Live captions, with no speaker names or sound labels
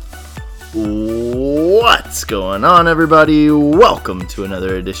What's going on, everybody? Welcome to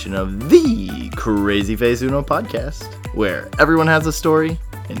another edition of Thee CrazyFaceUno Podcast, where everyone has a story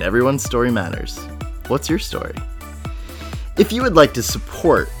and everyone's story matters. What's your story? If you would like to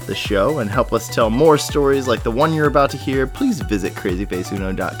support the show and help us tell more stories like the one you're about to hear, please visit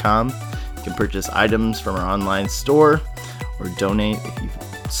crazyfaceuno.com. You can purchase items from our online store or donate if you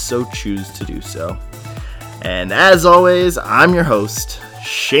so choose to do so. And as always, I'm your host,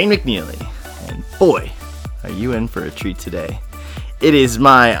 Shane McNeely, and boy, are you in for a treat today. It is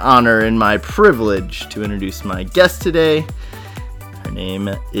my honor and my privilege to introduce my guest today. Her name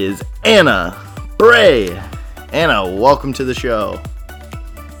is Anna Bray. Anna, welcome to the show.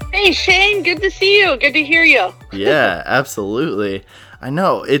 Hey Shane, good to see you. Good to hear you. Yeah, absolutely. I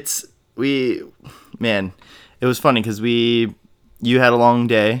know, it was funny because you had a long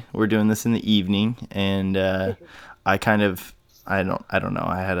day. We're doing this in the evening, and I don't know.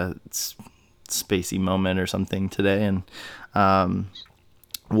 I had a spacey moment or something today, and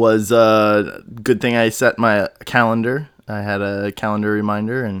was a good thing I set my calendar. I had a calendar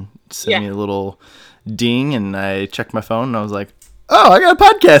reminder and sent me a little ding, and I checked my phone, and I was like, oh, I got a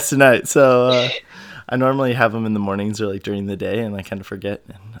podcast tonight. So I normally have them in the mornings or like during the day, and I kind of forget.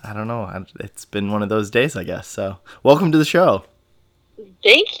 And I don't know. It's been one of those days, I guess. So welcome to the show.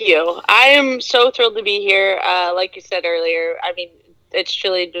 Thank you. I am so thrilled to be here. Like you said earlier, I mean, it's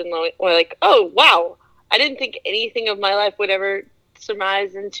truly been like, oh, wow. I didn't think anything of my life would ever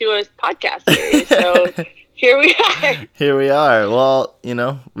surmise into a podcast series. So here we are. Here we are. Well,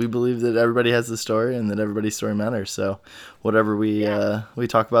 we believe that everybody has a story and that everybody's story matters. So whatever we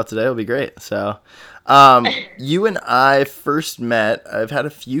talk about today will be great. So you and I first met. I've had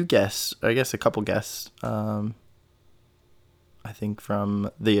a few guests, I guess a couple guests, I think from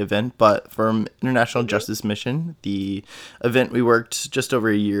the event, but from International Justice Mission, the event we worked just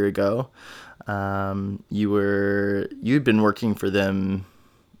over a year ago. You'd been working for them,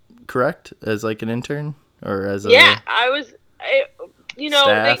 correct? As like an intern or as I was,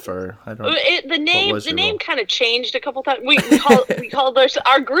 staff or I don't know. The name kind of changed a couple times. We called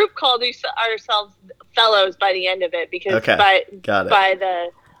our group called ourselves fellows by the end of it because by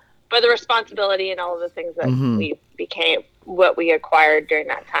the responsibility and all of the things that we became, what we acquired during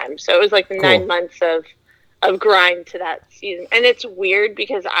that time. So it was like 9 months of grind to that season. And it's weird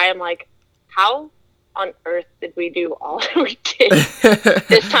because I am like, how on earth did we do all that we did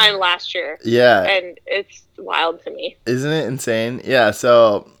this time last year? Yeah. And it's wild to me. Isn't it insane? Yeah.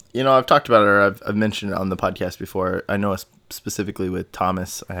 So, I've talked about it, or I've mentioned it on the podcast before. I know specifically with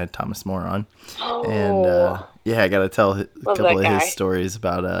Thomas. I had Thomas Moore on. Oh. And I got to tell a couple of his stories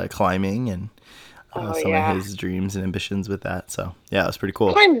about climbing and some of his dreams and ambitions with that. So yeah, it was pretty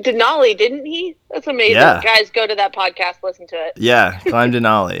cool. Climbed Denali, didn't he? That's amazing. Yeah. Guys, go to that podcast, listen to it. Yeah, climbed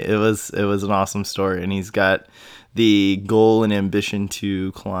Denali. It was an awesome story, and he's got the goal and ambition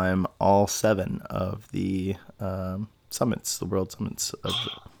to climb all 7 of the summits, the world summits.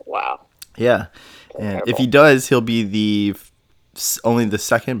 Wow. Yeah, and if he does, he'll be only the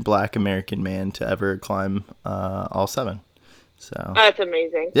second Black American man to ever climb all 7. So that's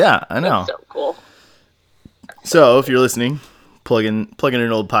amazing. Yeah, I know. That's so cool. So if you're listening, plug in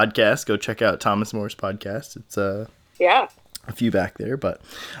an old podcast. Go check out Thomas Moore's podcast. It's a few back there, but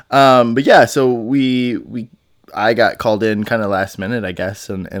yeah. So I got called in kind of last minute, I guess,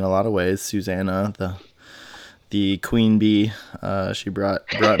 in a lot of ways. Susanna, the queen bee, she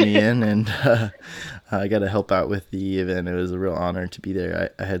brought me in, and I got to help out with the event. It was a real honor to be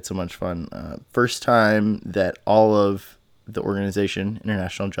there. I had so much fun. First time that all of the organization,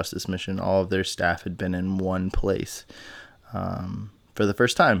 International Justice Mission, all of their staff had been in one place for the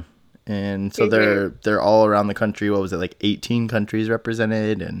first time. And so they're all around the country. What was it, like 18 countries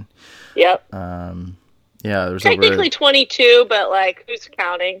represented? And yep. There was technically 22, but like who's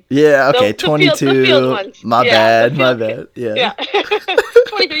counting? Yeah, okay, 22. The field ones. My bad. Yeah.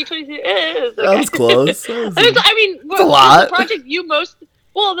 23, 22. Okay. That was close. A lot. The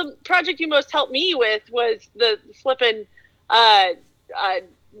project you most helped me with was the flipping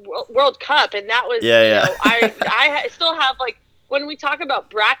World Cup, and that was I still have, like, when we talk about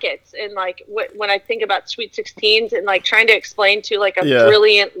brackets and like when I think about Sweet 16s and like trying to explain to like a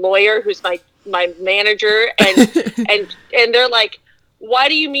brilliant lawyer who's my manager and they're like, why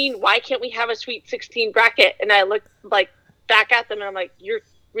do you mean, why can't we have a Sweet 16 bracket? And I look like back at them and I'm like, you're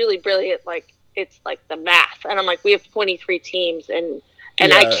really brilliant, like it's like the math. And I'm like, we have 23 teams and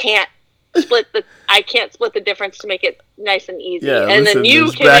I can't split the difference to make it nice and easy. Yeah, and then you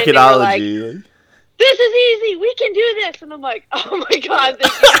came in and you're like, this is easy, we can do this. And I'm like, oh my God,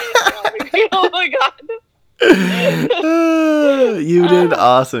 this is amazing. Oh my God. You did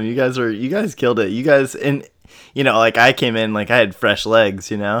awesome. You guys killed it. You guys, and like I came in, like I had fresh legs,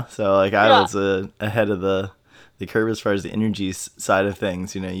 so like I was ahead of the curve as far as the energy side of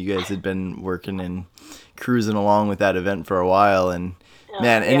things. You guys had been working and cruising along with that event for a while, and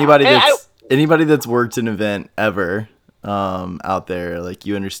man, anybody that's worked an event ever out there, like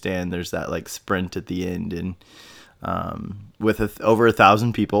you understand there's that like sprint at the end, and with over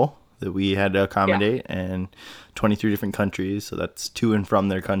 1,000 people that we had to accommodate, and 23 different countries, so that's to and from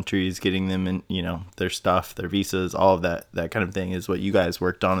their countries, getting them in, their stuff, their visas, all of that kind of thing is what you guys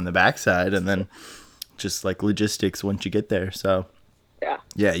worked on the backside, and then just like logistics once you get there. So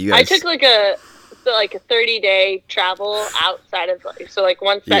you guys, I took like a 30-day travel outside of, so like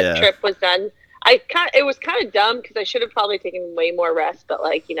once that trip was done, it was kind of dumb because I should have probably taken way more rest, but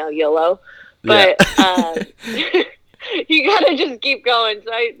like YOLO, but you gotta just keep going.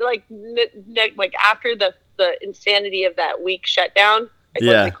 So I like after the insanity of that week shutdown,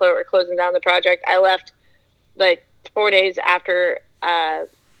 once we were closing down the project, I left like 4 days after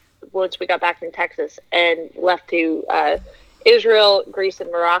once we got back from Texas, and left to Israel, Greece,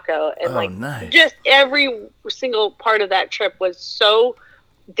 and Morocco, and nice. Just every single part of that trip was so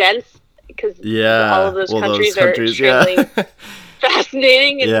dense because all of those countries are extremely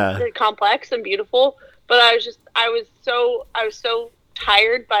fascinating and complex and beautiful. But I was so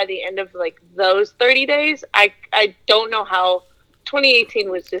tired by the end of like those 30 days. I don't know how 2018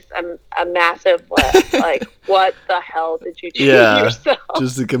 was just a massive like what the hell did you do to yourself?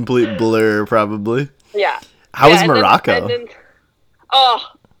 Just a complete blur probably. Yeah. How was Morocco?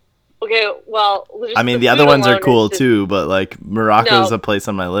 Okay, well, I mean the other ones are cool too, but like Morocco is a place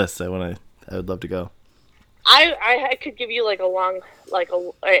on my list. I would love to go. I could give you like a long,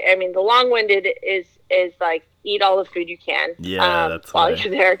 I mean, the long-winded is like eat all the food you can. Yeah, that's while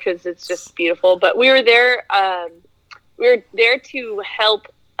you're there, because it's just beautiful. But we were there. We were there to help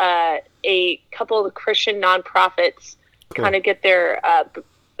a couple of the Christian nonprofits kind of get their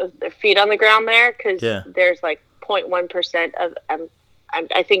feet on the ground there, because there's like 0.1% of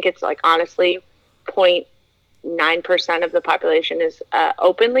I think it's like honestly 0.9% of the population is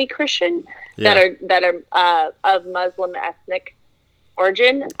openly Christian that are of Muslim ethnic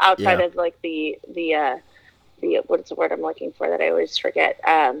origin outside of like the what's the word I'm looking for that I always forget,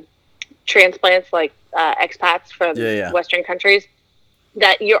 transplants, like expats from Western countries,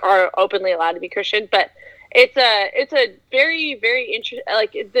 that you are openly allowed to be Christian. But it's a very, very interesting,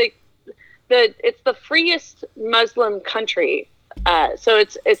 like it's the freest Muslim country, so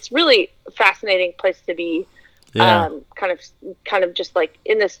it's really a fascinating place to be. Kind of just like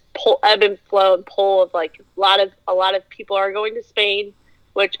in this ebb and flow and pull of like a lot of people are going to Spain,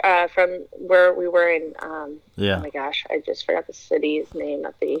 which from where we were in oh my gosh, I just forgot the city's name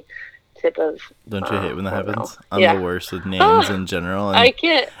at the tip of. Don't you hate when that happens? I'm the worst with names in general. And, I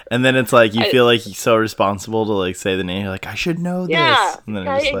can't. And then it's like you feel like you're so responsible to like say the name. You're like, I should know this. And then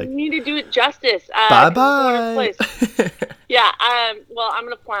I just like, need to do it justice. Bye. Well, I'm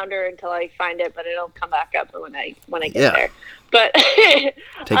gonna flounder until I find it, but it'll come back up when I get there. But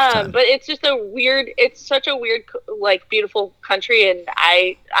but it's just it's such a weird, like, beautiful country, and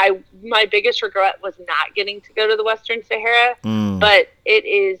my biggest regret was not getting to go to the Western Sahara, but it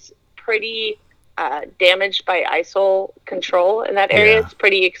is pretty damaged by ISIL control in that area. It's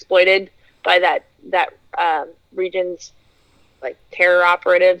pretty exploited by that region's like terror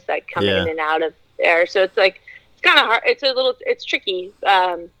operatives that come in and out of there. So it's like it's kind of hard. It's tricky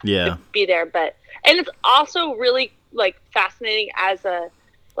to be there, and it's also really like fascinating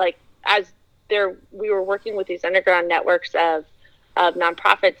we were working with these underground networks of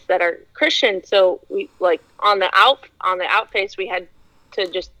nonprofits that are Christian. So we like on the outface we had to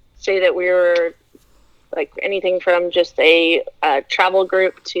just say that we were like anything from just a travel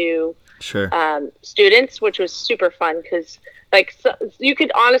group to students, which was super fun because you could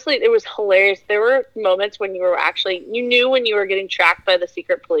honestly, it was hilarious. There were moments when you knew when you were getting tracked by the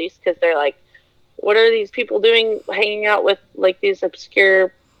secret police, because they're like, what are these people doing hanging out with like these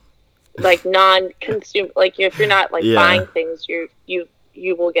obscure like non-consume, like if you're not like buying things, you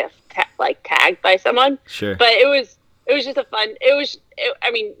will get tagged by someone. But it was just fun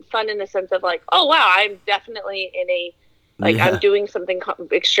in the sense of like, oh wow, I'm definitely in a I'm doing something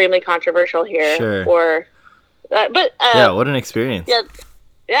extremely controversial here. What an experience. It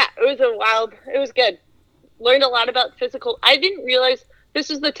was good. Learned a lot about physical. I didn't realize, this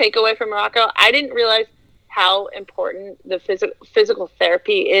is the takeaway from Morocco, I didn't realize how important the physical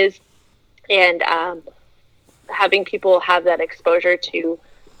therapy is, and having people have that exposure to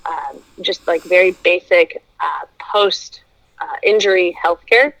just like very basic post injury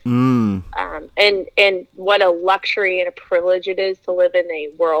healthcare. And what a luxury and a privilege it is to live in a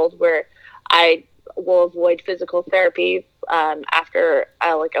world where I will avoid physical therapy after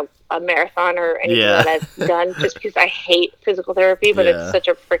a marathon or anything that I've done, just because I hate physical therapy, but it's such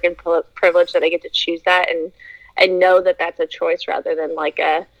a freaking privilege that I get to choose that and know that that's a choice rather than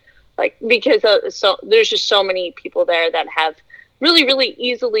because there's just so many people there that have really, really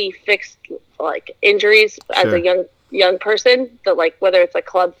easily fixed injuries as a young person, that whether it's a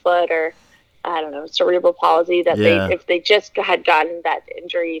club foot or I don't know, cerebral palsy, that if they just had gotten that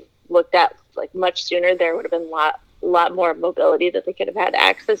injury looked at much sooner, there would have been a lot more mobility that they could have had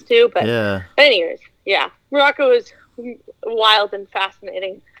access to. But anyways, Morocco is wild and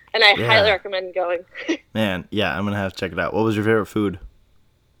fascinating, and I highly recommend going. Man, I'm gonna have to check it out. What was your favorite food?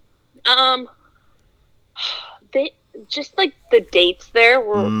 They just the dates there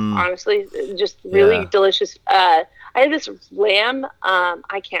were honestly just really delicious. I had this lamb.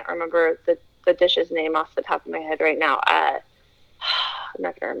 I can't remember the dish's name off the top of my head right now. I'm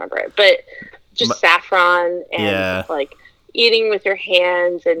not gonna remember it, but just saffron and eating with your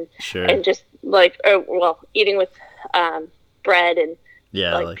hands and just eating with bread and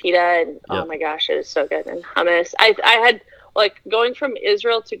pita and oh my gosh, it is so good, and hummus. I had going from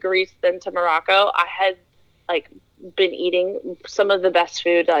Israel to Greece then to Morocco, I had been eating some of the best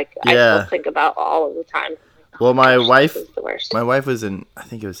food I still think about all of the time. Well, my wife was in, I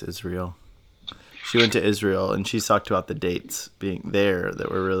think it was Israel. She went to Israel and she talked about the dates being there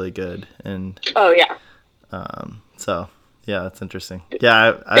that were really good, and so that's interesting. Being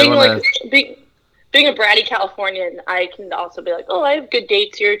a bratty Californian, I can also be I have good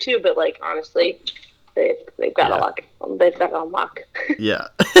dates here too, but honestly, they've got a lot. They've got on lock. Yeah.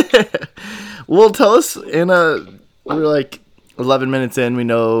 Well, tell us, Anna. We're 11 minutes in. We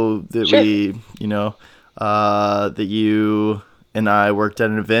know that that you and I worked at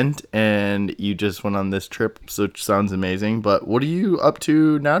an event, and you just went on this trip, which sounds amazing. But what are you up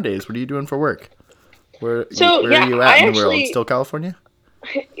to nowadays? What are you doing for work? Where are you at in the world? Still California?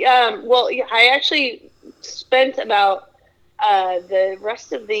 I actually spent about the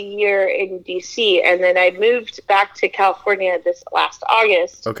rest of the year in DC, and then I moved back to California this last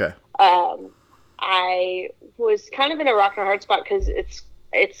August. Okay. I was kind of in a rock and a hard spot because it's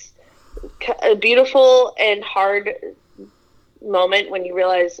a beautiful and hard moment when you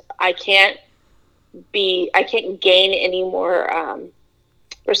realize I can't gain any more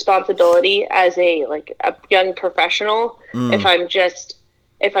responsibility as a young professional if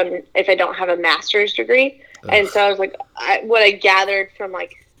I don't have a master's degree. And so I was what I gathered from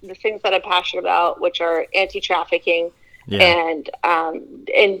the things that I'm passionate about, which are anti-trafficking and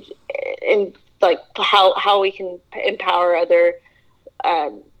how we can empower other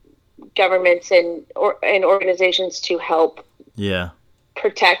governments and organizations to help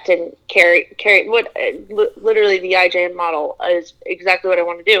protect and carry what literally the IJM model is exactly what I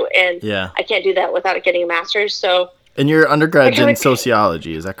want to do. And I can't do that without getting a master's. So. And your undergrad's in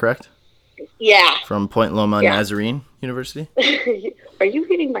sociology, is that correct? Yeah. From Point Loma Nazarene University? Are you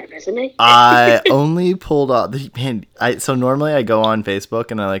reading my resume? I only pulled off... So normally I go on Facebook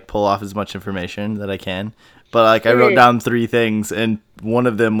and I pull off as much information that I can. But I wrote down 3 things, and one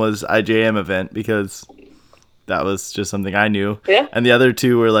of them was IJM event because that was just something I knew. Yeah. And the other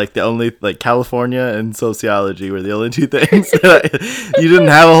 2 were the only California and sociology were the only 2 things. You didn't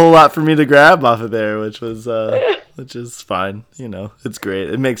have a whole lot for me to grab off of there, which is fine. It's great.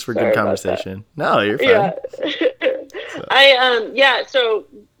 It makes for good conversation. No, you're fine. Yeah. So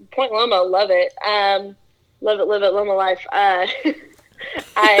Point Loma, love it. Love it, live it, Loma life.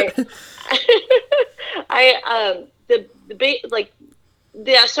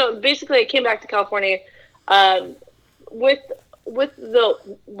 So basically I came back to California with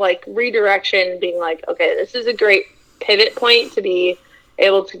the redirection being okay, this is a great pivot point to be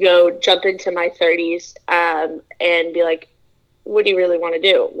able to go jump into my 30s and be what do you really want to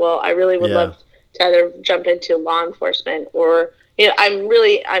do? Well, I really would love to either jump into law enforcement or I'm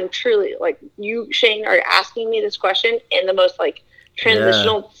truly you, Shane, are asking me this question in the most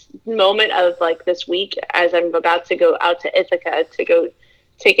transitional moment of this week as I'm about to go out to Ithaca to go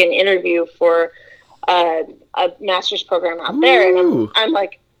take an interview for a master's program out there, and I'm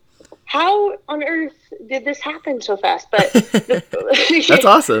how on earth did this happen so fast? But that's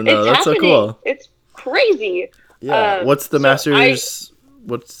awesome. No, that's happening. So cool. It's crazy. Yeah. What's the master's?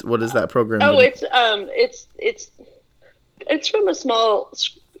 What is that program? Oh, it's from a small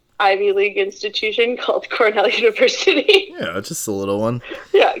Ivy League institution called Cornell University. Yeah, just a little one.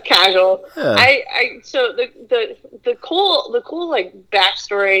 Yeah, casual. Yeah. So the cool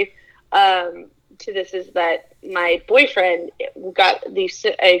backstory to this is that my boyfriend got his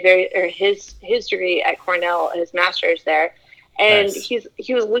degree at Cornell, his master's there, and Nice.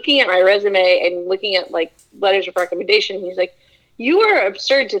 he was looking at my resume and looking at like letters of recommendation. He's like, "You are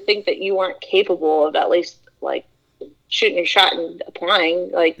absurd to think that you aren't capable of at least like shooting your shot and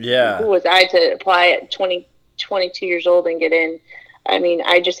applying. Like, who was I to apply at 22 years old and get in? I mean,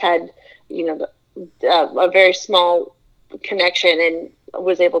 I just had, a very small connection and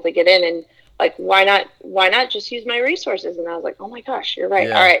was able to get in, and like, why not just use my resources?" And I was like, "Oh my gosh, you're right.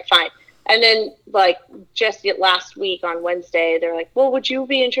 Yeah. All right, fine." And then like just last week on Wednesday, they're like, "Well, would you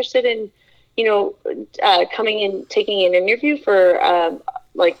be interested in, coming and taking an interview for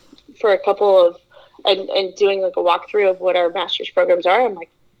a couple of, and doing like a walkthrough of what our master's programs are?" I'm like,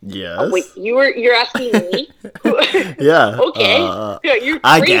 yes. "Oh, wait, you're asking me?" Yeah. Okay. Yeah, you're crazy.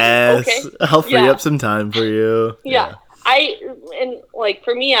 I guess. Okay. I'll free up some time for you. Yeah.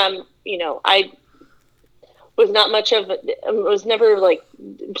 For me, I was never like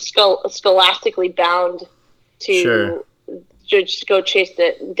scholastically bound to just go chase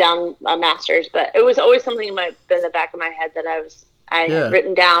it down a master's, but it was always something in the back of my head that I had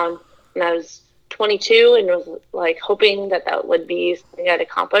written down when I was 22 and was like hoping that would be something I'd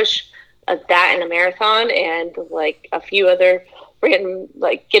accomplish, that in a marathon and like a few other random,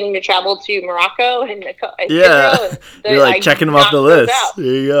 like getting to travel to Morocco and Israel. And you're like checking them off the list. There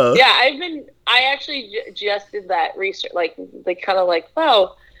you go. Yeah, I actually just did that research, like kind of like,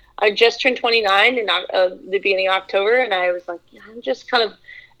 wow, I just turned 29 in the beginning of October, and I was like, yeah, I'm just kind of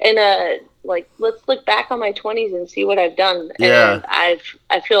in a like, let's look back on my 20s and see what I've done. Yeah. And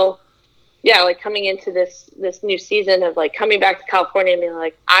I feel, like coming into this new season of like coming back to California and being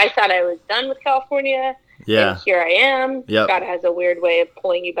like, I thought I was done with California. Yeah. And here I am. Yep. God has a weird way of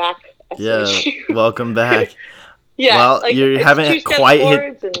pulling you back. Yeah. Welcome back. Yeah. Well, like, you haven't quite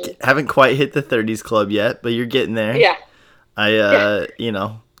hit the 30s club yet, but you're getting there. Yeah.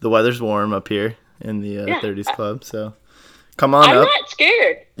 The weather's warm up here in the 30s club, so come on up. I'm not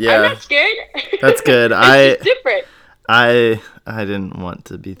scared. Yeah. I'm not scared. That's good. It's just different. I didn't want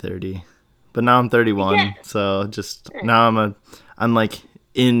to be 30, but now I'm 31, so just now I'm like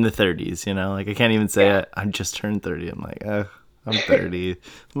in the 30s, like I can't even say I just turned 30. I'm like, I'm 30.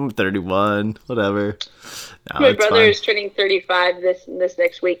 I'm 31, whatever. No, my brother is turning 35 this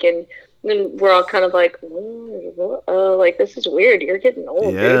next week, and then we're all kind of like, like, this is weird. You're getting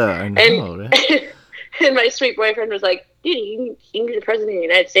old. Yeah, dude. I know. Right? And my sweet boyfriend was like, dude, you can be the president of the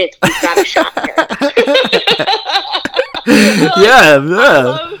United States. We've got a shot here.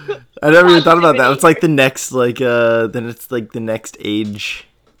 I never even thought about that. It's like the next, then it's like the next age,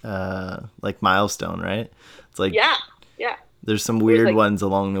 like milestone, right? It's like, yeah. There's some weird ones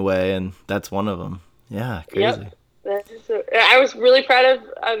along the way, and that's one of them. Yeah, crazy. Yep. I was really proud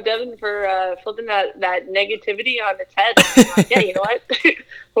of Devin for flipping that negativity on its head. Like, yeah, you know what?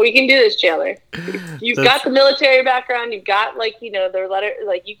 We can do this, Chandler. You've got the military background. You've got their letter.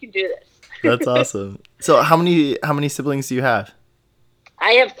 Like, you can do this. That's awesome. So how many siblings do you have?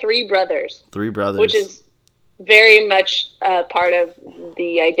 I have 3 brothers. 3 brothers. Which is very much part of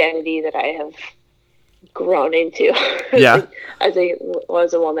the identity that I have grown into. Yeah. as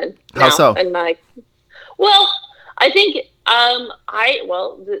a woman. How so? And I think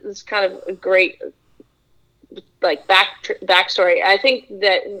this is kind of a great like backstory. I think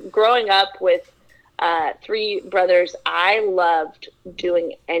that growing up with 3 brothers, I loved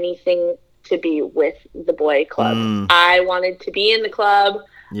doing anything to be with the boy club. I wanted to be in the club.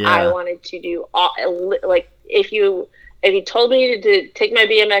 Yeah. I wanted to do if you told me to take my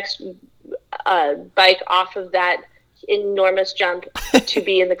BMX bike off of that enormous jump to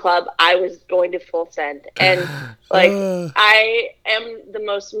be in the club, I was going to full send. And I am the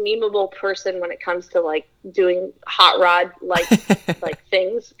most memeable person when it comes to like doing hot rod like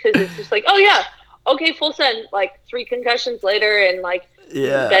things, because it's just like, oh yeah, okay, full send, like 3 concussions later and like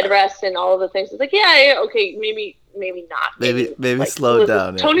bed rest and all of the things. It's like, yeah, okay, maybe not. Maybe like, slow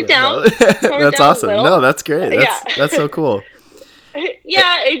down. Tone it down. That's awesome. No, that's great. That's so cool.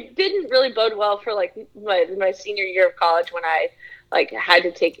 Yeah, it didn't really bode well for like my senior year of college when I like had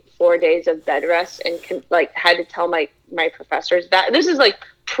to take 4 days of bed rest and had to tell my professors that this is like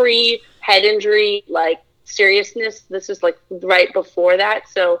pre-head injury like seriousness. This is like right before that,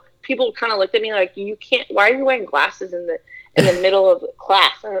 so people kind of looked at me like, you can't. Why are you wearing glasses in the middle of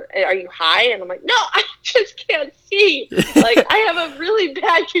class? Are you high? And I'm like, no, I just can't see. Like, I have a really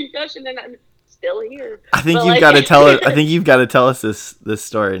bad concussion and I'm still here. I think you've got to tell it. I think you've got to tell us this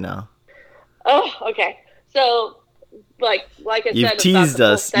story now. Oh, okay. So, like I said, you've teased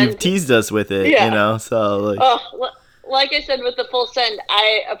us with it, So like. Oh, like I said, with the full send,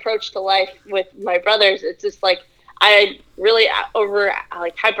 I approached the life with my brothers. It's just like I really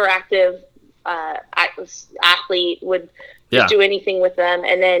hyperactive athlete, would just do anything with them.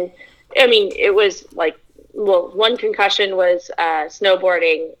 And then, I mean, it was like, well, one concussion was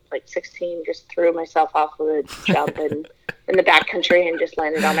snowboarding, like 16, just threw myself off of a jump and in the backcountry and just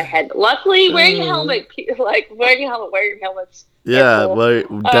landed on my head. Luckily, wearing a helmet, wear your helmets. Yeah,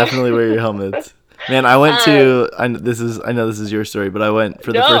 definitely wear your helmets. Man, I went to, I know this is your story, but I went,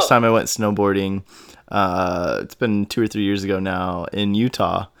 for the first time I went snowboarding, it's been 2 or 3 years ago now, in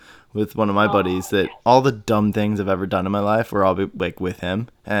Utah with one of my buddies, that all the dumb things I've ever done in my life were all like with him.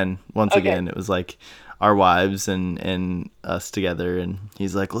 And once again, it was like our wives and us together, and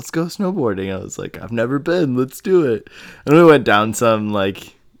he's like, let's go snowboarding. I was like, I've never been, let's do it. And we went down some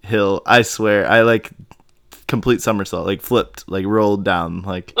like hill. I swear, I like complete somersault, like flipped, like rolled down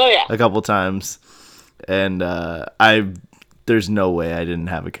like a couple times. And there's no way I didn't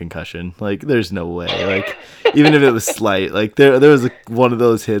have a concussion. Like, there's no way. Like, even if it was slight, like there was one of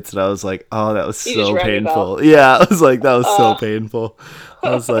those hits that I was like, oh, that was so painful. Yeah, I was like, that was so painful.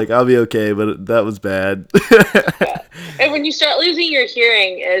 I was like, I'll be okay, but that was bad. And when you start losing your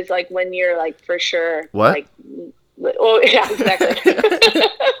hearing is like when you're like, for sure. What? Like, oh, yeah, exactly.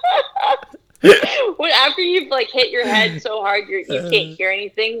 When after you've like hit your head so hard you can't hear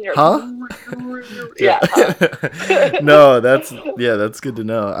anything. Yeah. No, that's good to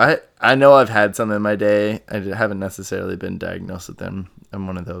know. I know I've had some in my day. I haven't necessarily been diagnosed with them. I'm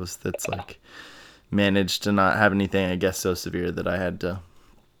one of those that's like managed to not have anything, I guess, so severe that I had to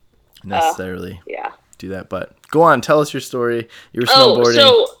necessarily do that. But go on, tell us your story. You were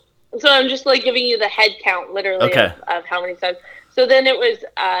snowboarding. So I'm just like giving you the head count literally of how many times. So then it was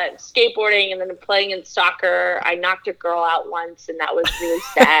skateboarding, and then playing in soccer. I knocked a girl out once, and that was really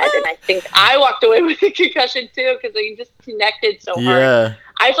sad. And I think I walked away with a concussion too, because I just connected so hard.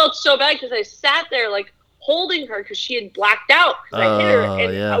 I felt so bad because I sat there like holding her because she had blacked out because I hit her,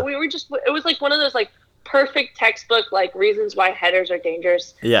 and we were just. It was like one of those like perfect textbook like reasons why headers are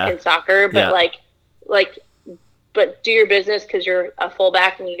dangerous in soccer, but but do your business because you're a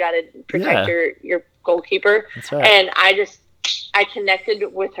fullback and you got to protect your goalkeeper. That's right. And I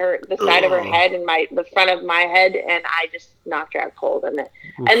connected with her, the side of her head and the front of my head, and I just knocked her out cold. And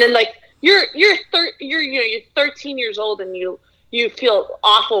then like you're 13 years old, and you feel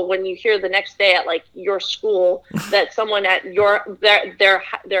awful when you hear the next day at like your school that someone at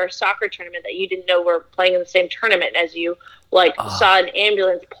their soccer tournament that you didn't know were playing in the same tournament as you, like saw an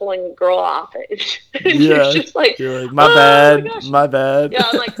ambulance pulling a girl off it. And you're just like, my bad. Yeah,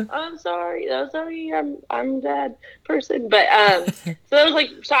 I'm like, I'm sorry, I'm a bad person. But so that was like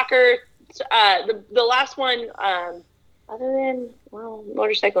soccer. The last one, other than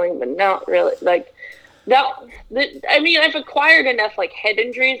motorcycling, but not really like that. I mean, I've acquired enough like head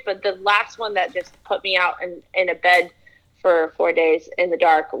injuries, but the last one that just put me out in a bed for 4 days in the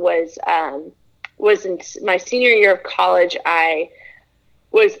dark was in my senior year of college. I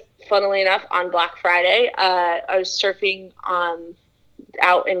was, funnily enough, on Black Friday. I was surfing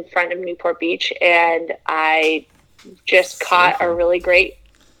out in front of Newport Beach, and I just caught a really great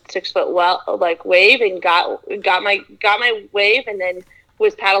 6-foot wave and got my wave, and then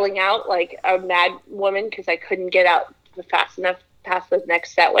was paddling out like a mad woman because I couldn't get out fast enough past the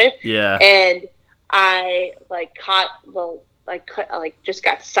next set wave. Yeah, and I like caught the. Just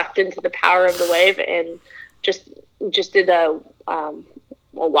got sucked into the power of the wave and just did a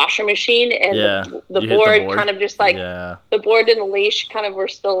washer machine, and the board kind of just like the board and the leash kind of were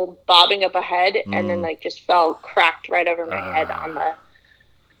still bobbing up ahead, and then like just fell cracked right over my head on the.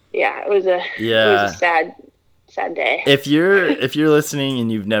 It was a sad day. If you're listening and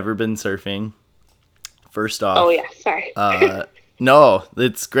you've never been surfing, first off, sorry. No,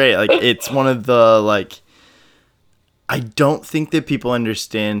 it's great. Like, it's one of the like. I don't think that people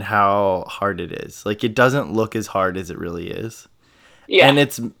understand how hard it is. Like, it doesn't look as hard as it really is. Yeah. And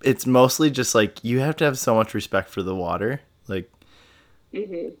it's mostly just like you have to have so much respect for the water. Like,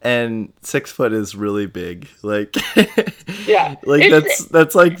 and 6 foot is really big. Like, like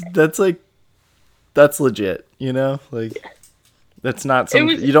that's legit, you know? Like, that's not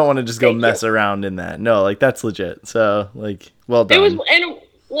something you don't want to just go mess around in that. No, like, that's legit. So, like, well done. It was, and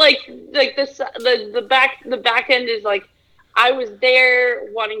like this, the back end is like, I was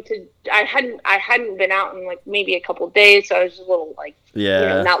there wanting to. I hadn't been out in like maybe a couple of days, so I was just a little like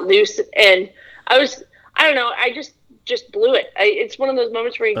not loose, and I don't know. I just blew it. It's one of those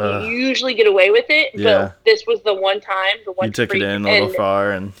moments where you usually get away with it, but this was the one time. You took it in a little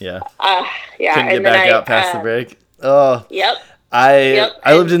far, and couldn't get back out past the break. Yep. I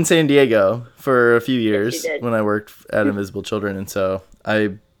lived in San Diego for a few years when I worked at Invisible Children, and so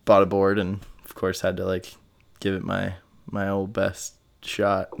I bought a board and of course had to like give it my old best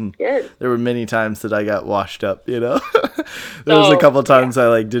shot. And there were many times that I got washed up, you know. There was a couple times I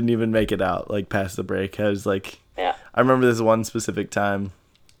like didn't even make it out like past the break. I was like, I remember this one specific time,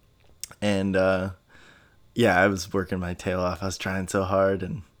 and I was working my tail off. I was trying so hard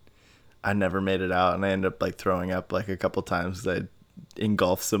and I never made it out, and I ended up like throwing up like a couple times. I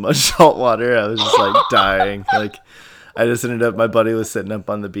engulfed so much salt water, I was just like dying. Like I just ended up, my buddy was sitting up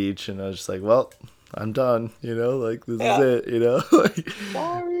on the beach, and I was just like, well, I'm done, you know, like this is it, you know. Like,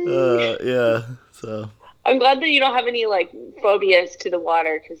 sorry. So I'm glad that you don't have any like phobias to the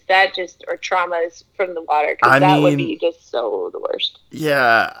water, because that just, or traumas from the water, because that would be just so the worst.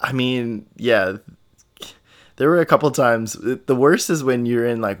 Yeah, I mean, there were a couple times. The worst is when you're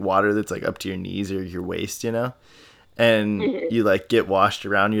in like water that's like up to your knees or your waist, you know, and you like get washed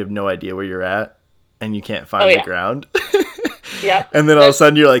around. You have no idea where you're at, and you can't find the ground. And then all of a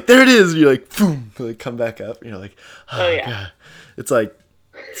sudden you're like, there it is. And you're like, boom, like come back up. And you're like, oh God. It's like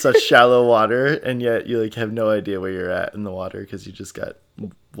such shallow water, and yet you like have no idea where you're at in the water because you just got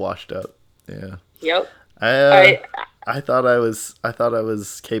washed up. Yeah. Yep. I thought I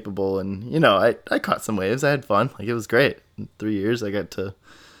was capable, and you know, I caught some waves. I had fun. Like it was great. In 3 years I got to,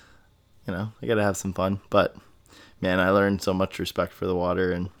 you know, I got to have some fun. But man, I learned so much respect for the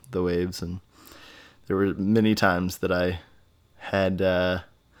water and the waves, and there were many times that I had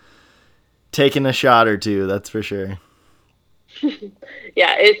taken a shot or two, that's for sure.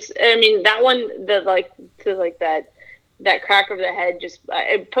 I mean, that one, that crack over the head just,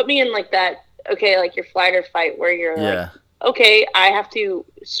 it put me in like that, okay, like your flight or fight where you're like, okay, I have to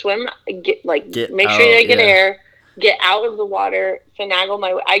swim, make sure that I get air, get out of the water, finagle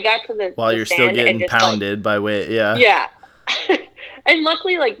my way. I got to the while the you're still getting pounded by weight. Yeah. And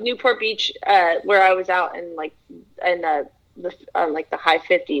luckily, like Newport Beach, where I was out in like the high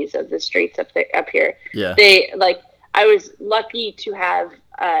 50s of the streets up here. Yeah. They like, I was lucky to have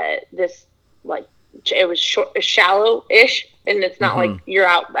this, like, it was shallow-ish, and it's not like you're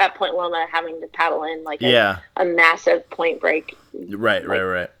out at Point Loma having to paddle in like a massive point break. Right.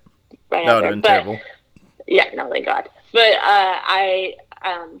 That would have been terrible. Yeah, no, thank God. But I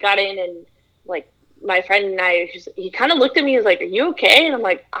got in, and like my friend and I, he kind of looked at me and was like, "Are you okay?" And I'm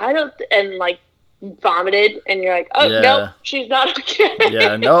like, "I don't," and like vomited, and you're like, "Oh, nope, she's not okay."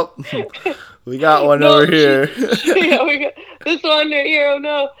 Yeah, nope. We got one over here. We got this one right here. Oh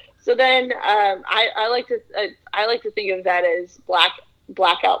no. So then I like to think of that as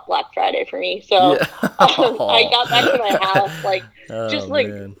blackout Black Friday for me. So I got back to my house like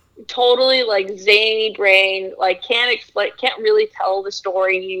totally like zany brain, like can't really tell the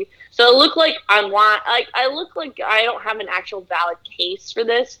story. So it looked like I look like I don't have an actual valid case for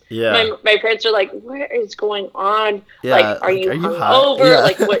this. Yeah. My parents are like, "What is going on? Yeah. Like, are you hungover? Yeah.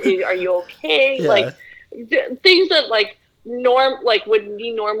 Like, what? Are you okay?" Yeah. Like things that like would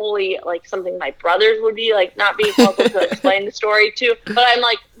be normally like something my brothers would be like not being able to explain the story to, but I'm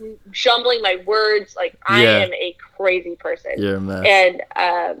like jumbling my words. Like I am a crazy person. You're a mess.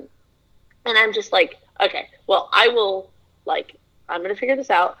 And I'm just like, okay, well, I'm gonna figure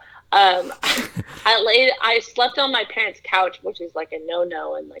this out. I slept on my parents' couch, which is like a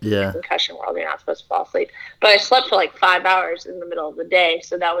no-no in like the concussion world. You're not supposed to fall asleep. But I slept for like 5 hours in the middle of the day,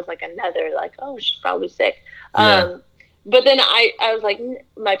 so that was like another like, oh, she's probably sick. But then I was like,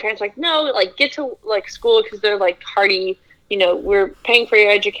 my parents were like, no, like get to like school, because they're like hardy, you know, we're paying for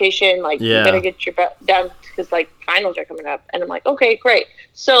your education, like you better get your butt down because like finals are coming up. And I'm like, okay, great.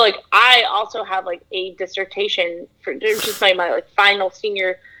 So like I also have like a dissertation for just my like final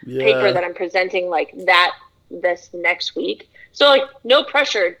senior paper that I'm presenting like this next week. So like no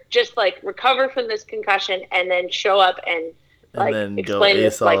pressure, just like recover from this concussion and then show up and like then explain go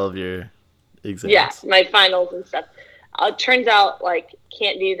ace this, like, all of your exams. Yeah, my finals and stuff. Turns out like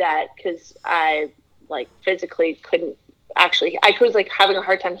can't do that because I like physically couldn't actually. I was like having a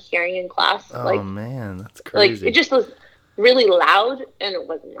hard time hearing in class. Oh like, man, that's crazy. Like it just was really loud, and it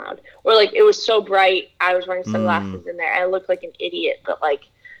wasn't loud, or like it was so bright. I was wearing sunglasses in there, and I looked like an idiot. But like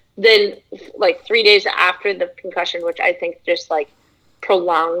then, like 3 days after the concussion, which I think just like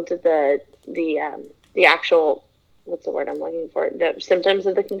prolonged the actual, what's the word I'm looking for? The symptoms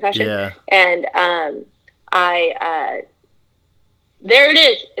of the concussion. Yeah. And there it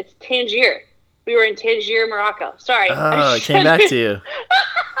is. It's Tangier. We were in Tangier, Morocco. Sorry. Oh, it came back to you.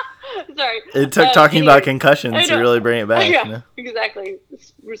 Sorry. It took talking about concussions to really bring it back. Yeah, you know? Exactly.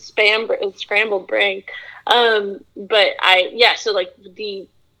 Scrambled brain. So like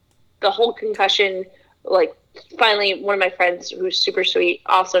the whole concussion, like finally, one of my friends who's super sweet,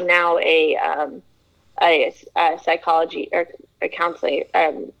 also now a psychology or a counseling,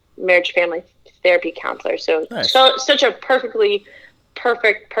 marriage family therapy counselor. So, nice. Such a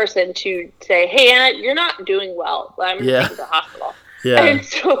perfect person to say, hey, Anna, you're not doing well. I'm going to take you to the hospital. Yeah. And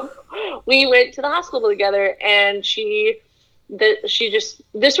so we went to the hospital together, and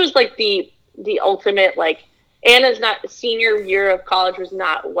this was like the ultimate, like, Anna's senior year of college was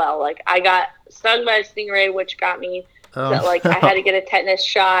not well. Like, I got stung by a stingray, which got me that, like, I had to get a tetanus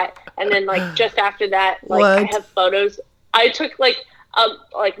shot. And then, like, just after that, like, I have photos. I took, like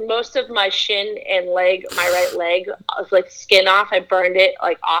most of my shin and leg, my right leg, was like skin off. I burned it,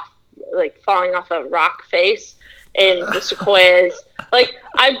 like, off, like, falling off a rock face in the sequoias. Like,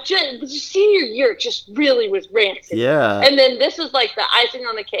 the senior year just really was rancid. Yeah. And then this was like the icing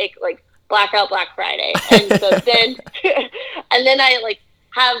on the cake, like blackout Black Friday. And so then, and then I like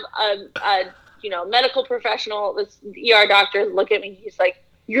have a medical professional, this ER doctor, look at me. He's like,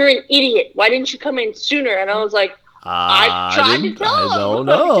 "You're an idiot. Why didn't you come in sooner?" And I was like, I tried to tell him. I don't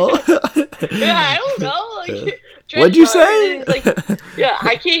know. Yeah, I don't know. Like, what'd you say? Like, yeah,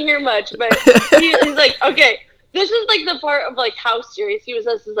 I can't hear much, but he's like, okay, this is like the part of like how serious he was.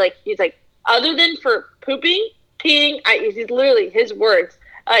 This is like, he's like, other than for pooping, peeing, he's literally his words,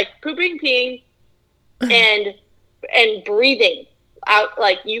 like pooping, peeing, and breathing out.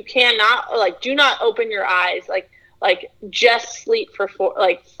 Like, you cannot, like, do not open your eyes. Like just sleep for 4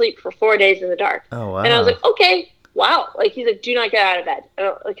 days in the dark. Oh, wow. And I was like, okay. Wow. Like, he's like, do not get out of bed.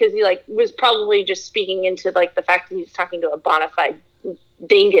 Because he, like, was probably just speaking into, like, the fact that he's talking to a bona fide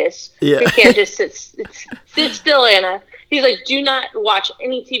dingus. Yeah. Who can't just sit still, Anna. He's like, do not watch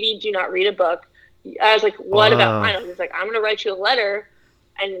any TV. Do not read a book. I was like, what about finals? He's like, I'm going to write you a letter,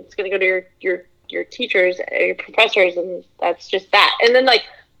 and it's going to go to your teachers, your professors, and that's just that. And then, like,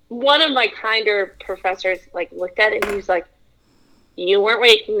 one of my kinder professors, like, looked at it, and he's like, you weren't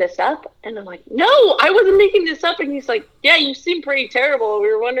making this up? And I'm like, no, I wasn't making this up. And he's like, yeah, you seem pretty terrible.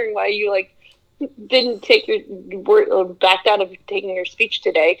 We were wondering why you, like, didn't take your word, or backed out of taking your speech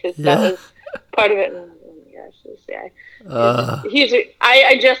today, because that was part of it. And, oh my gosh, this guy.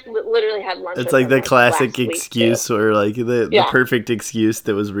 I just literally had lunch. It's like the classic excuse, or like the perfect excuse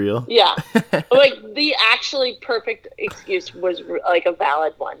that was real. Yeah, like the actually perfect excuse was like a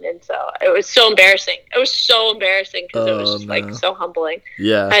valid one, and so it was so embarrassing. It was so embarrassing because it was just like so humbling.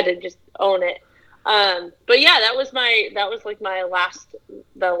 Yeah, I had to just own it. But yeah, that was like my last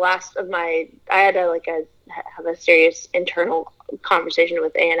of my. I had to have a serious internal conversation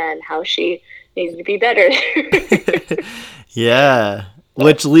with Anna and how she needs to be better. Yeah,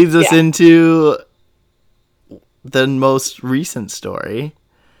 which leads us into the most recent story,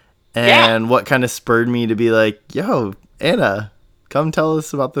 and what kind of spurred me to be like, yo, Anna, come tell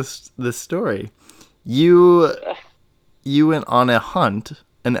us about this story. You went on a hunt,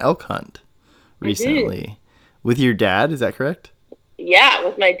 an elk hunt, recently with your dad. Is that correct? Yeah,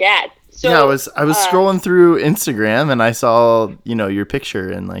 with my dad. So, yeah, I was scrolling through Instagram, and I saw, your picture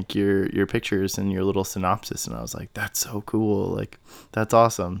and like your pictures and your little synopsis, and I was like, that's so cool. Like, that's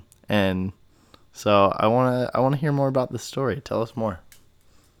awesome. And so I want to hear more about this story. Tell us more.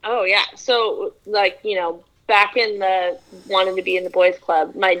 Oh yeah. So like, back in the wanting to be in the boys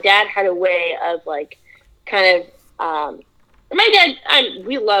club, my dad had a way of like kind of my dad,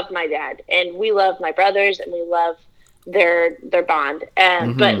 we love my dad, and we love my brothers, and we love their bond.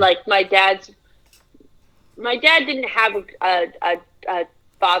 And but like my dad didn't have a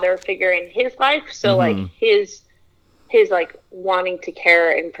father figure in his life, so like his like wanting to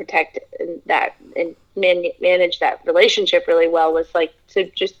care and protect that and manage that relationship really well was like to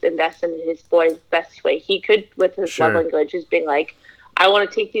just invest in his boys best way he could with his love language, is being like, I want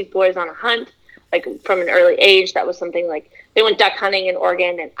to take these boys on a hunt. Like from an early age, that was something like they went duck hunting in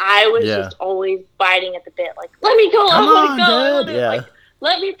Oregon, and I was just always biting at the bit, like, let me go, I want to go, like,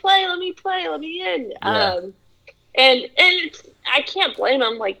 let me play, let me in. And it's, I can't blame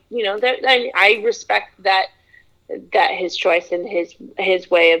him. Like, I respect that his choice and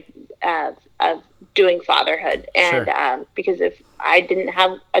his way of doing fatherhood, and because if I didn't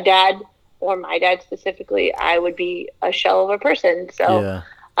have a dad, or my dad specifically, I would be a shell of a person. So.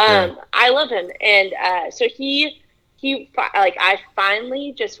 I love him, and so he like, I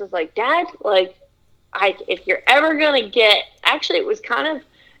finally just was like, Dad, like, if you're ever gonna get, actually it was kind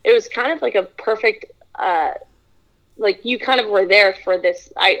of like a perfect like, you kind of were there for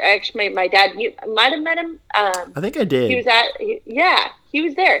this. I actually, my dad, you might have met him. I think I did. He was he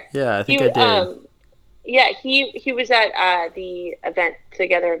was there. Yeah, I think I did. He was at the event,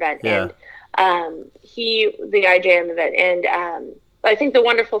 and the IJM event, and I think the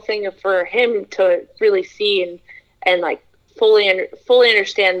wonderful thing for him to really see and like fully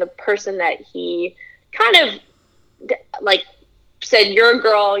understand the person that he kind of like said, you're a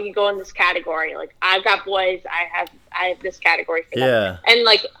girl, you go in this category. Like, I've got boys, I have this category for them. And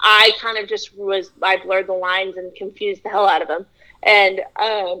like, I kind of just I blurred the lines and confused the hell out of him. And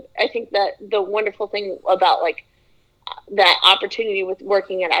I think that the wonderful thing about like that opportunity with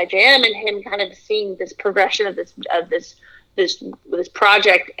working at IJM and him kind of seeing this progression of this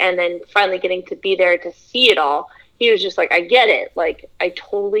project, and then finally getting to be there to see it all, he was just like, I get it. Like, I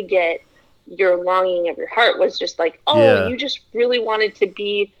totally get your longing of your heart was just like, you just really wanted to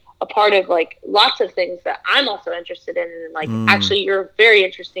be a part of like lots of things that I'm also interested in. And like, actually, you're a very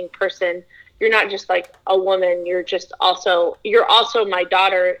interesting person. You're not just like a woman. You're also my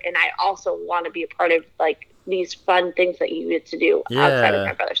daughter. And I also want to be a part of like these fun things that you get to do outside of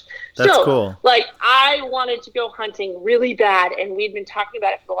my brothers. That's cool. Like, I wanted to go hunting really bad. And we've been talking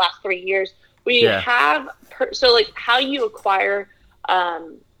about it for the last 3 years. We have, so like how you acquire,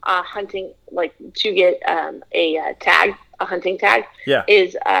 hunting, like to get a hunting tag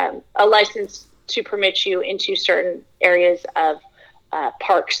is a license to permit you into certain areas of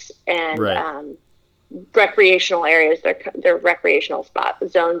parks and recreational areas. They're recreational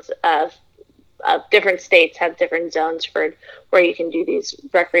zones of different states have different zones for where you can do these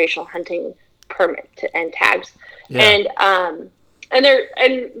recreational hunting permit and tags. And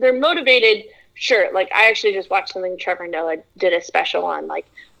they're motivated. Sure, like I actually just watched something Trevor Noah did a special on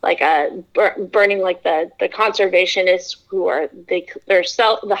burning like the conservationists who are the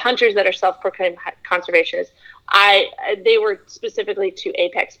hunters that are self-proclaimed conservationists. They were specifically to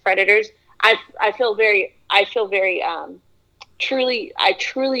apex predators. I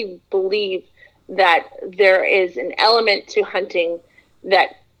truly believe that there is an element to hunting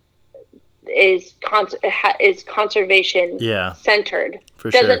that is conservation centered.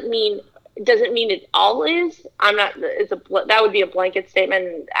 Doesn't mean it all is. I'm not. That would be a blanket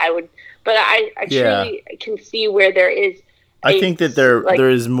statement. I truly can see where there is. I think that there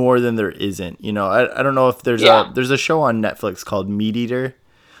is more than there isn't. You know, I don't know if there's a show on Netflix called Meat Eater,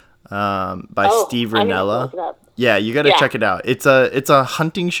 by Steve Rinella. Yeah, you got to check it out. It's a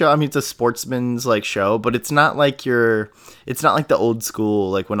hunting show. I mean, it's a sportsman's like show, but it's not like the old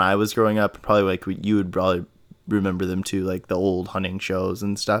school, like when I was growing up, probably like you would probably remember them too, like the old hunting shows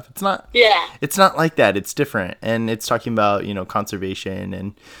and stuff. It's not like that. It's different. And it's talking about, you know, conservation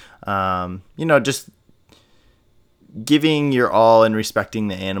and, you know, just giving your all and respecting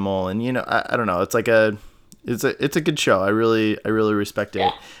the animal. And, you know, I don't know. It's like it's a good show. I really respect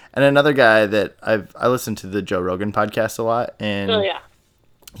it. And another guy that I listen to the Joe Rogan podcast a lot, and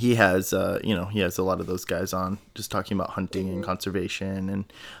he has a lot of those guys on just talking about hunting and conservation, and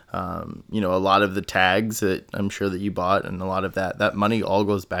you know, a lot of the tags that I'm sure that you bought, and a lot of that money all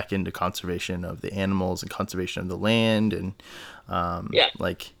goes back into conservation of the animals and conservation of the land, and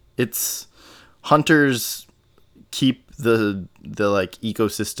like it's hunters keep the like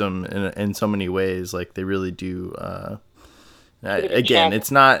ecosystem in so many ways. Like they really do. Again, it's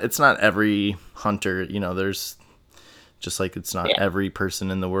not every hunter, you know, there's just like, it's not every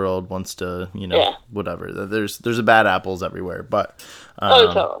person in the world wants to, you know, whatever, there's a bad apples everywhere, but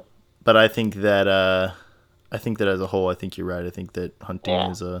but I think that as a whole, I think you're right. I think that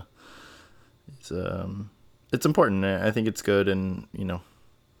hunting it's important. I think it's good. And, you know,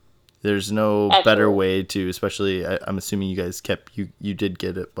 there's no better way to, especially I'm assuming you guys you did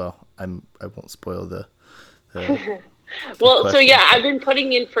get it. Well, I won't spoil the well, so I've been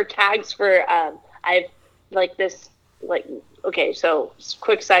putting in for tags for, I've like this, like, okay, so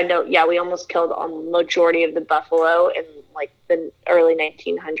quick side note. Yeah, we almost killed a majority of the buffalo in like the early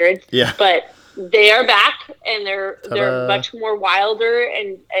 1900s. Yeah. But they are back, and they're much more wilder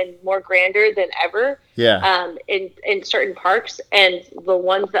and more grander than ever. Yeah. In certain parks, and the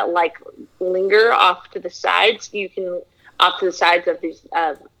ones that like linger off to the sides, off to the sides of these,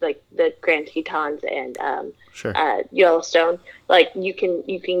 like the Grand Tetons and Yellowstone, like you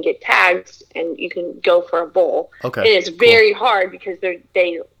can get tags and you can go for a bull. Okay, and it's very hard because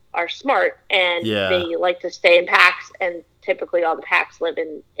they are smart and they like to stay in packs, and typically all the packs live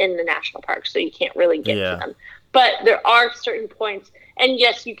in the national park, so you can't really get to them. But there are certain points, and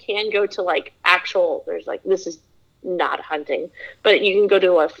yes, you can go to like there's like, this is not hunting, but you can go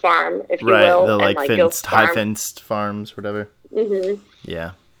to a farm, if you will, the like fenced, go high fenced farms, whatever. Mm-hmm.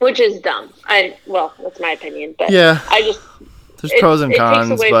 Yeah, which is dumb. That's my opinion, but there's pros and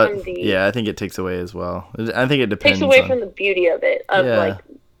cons, but I think it takes away as well. I think it depends. Takes away from the beauty of it, like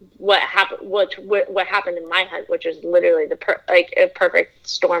what happened in my hunt, which is literally a perfect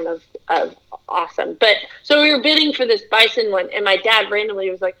storm awesome. But so we were bidding for this bison one, and my dad randomly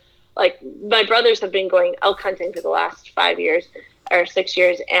was like my brothers have been going elk hunting for the last 5 years or 6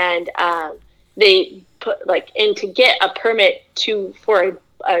 years, and they put and to get a permit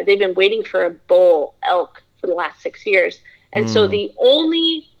they've been waiting for a bull elk for the last 6 years. And so the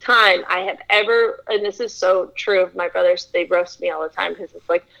only time I have ever, and this is so true of my brothers, they roast me all the time because it's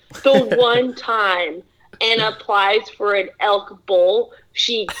like the one time Anna applies for an elk bull,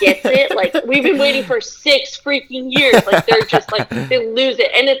 she gets it. Like, we've been waiting for 6 freaking years. Like, they're just like, they lose it.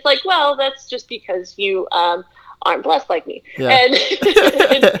 And it's like, well, that's just because you aren't blessed like me. Yeah. And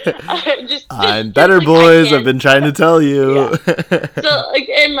I'm better, boys. I've been trying to tell you. Yeah. So like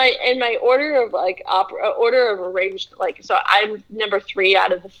in my order of order of arranged, so I'm number 3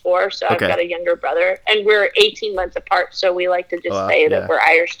 out of the 4. So I've got a younger brother, and we're 18 months apart. So we like to just say that we're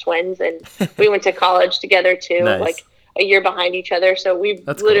Irish twins, and we went to college together too, nice. Like a year behind each other. So we've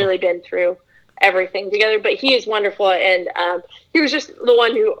literally been through everything together. But he is wonderful, and he was just the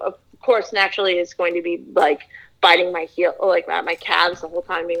one who, of course, naturally is going to be like biting my heel, like at my calves the whole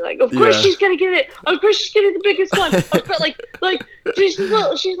time, being like, "Of course she's gonna get it. Of course she's gonna get the biggest one."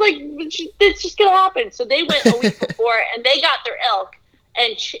 She's like, it's just gonna happen. So they went a week before, and they got their elk.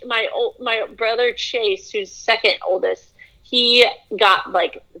 And my brother Chase, who's second oldest, he got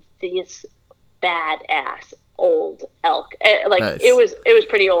like this badass old elk. Nice. It was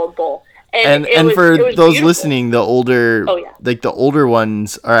pretty old bull. And for those beautiful. Listening, the older, the older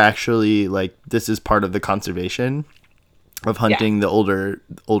ones are actually this is part of the conservation of hunting the older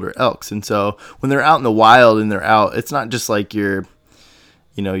elks. And so when they're out in the wild and they're out, it's not just like your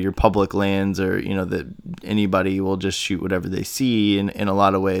public lands or, that anybody will just shoot whatever they see in a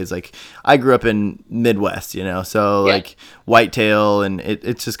lot of ways. Like, I grew up in Midwest, so whitetail, and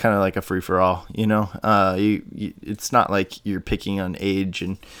it's just kind of like a free for all, it's not like you're picking on age,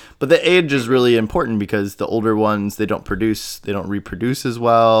 but the age is really important because the older ones, they don't reproduce as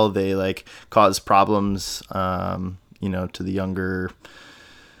well. They cause problems, to the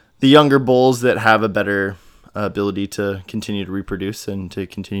younger bulls that have a better ability to continue to reproduce and to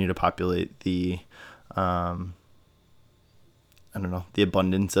continue to populate the the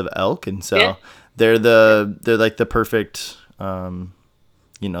abundance of elk. And so they're like the perfect the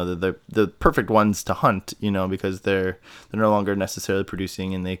perfect ones to hunt, because they're no longer necessarily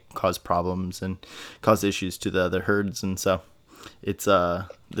producing, and they cause problems and cause issues to the other herds. And so it's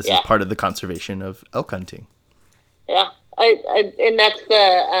this is part of the conservation of elk hunting. And that's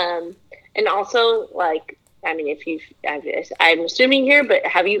the and also I'm assuming here, but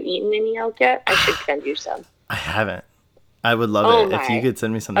have you eaten any elk yet? I should send you some. I haven't. I would love it if you could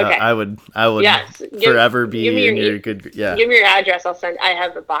send me some. Okay. I would forever be in your good. Yeah. Give me your address. I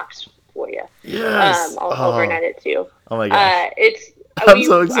have a box for you. Yes. I'll overnight it too. Oh my gosh. I'm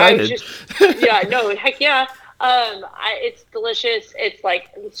so excited. Heck yeah. It's delicious.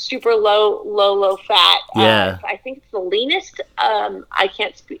 It's super low fat. Yeah. I think it's the leanest. I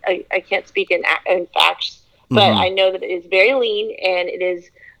can't speak in facts. But I know that it is very lean, and it is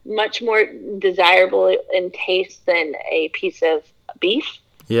much more desirable in taste than a piece of beef.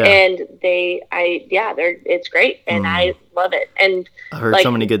 Yeah. And it's great, and I love it. And I've heard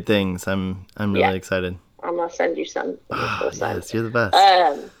so many good things. I'm really excited. I'm gonna send you some. Yes, you're the best.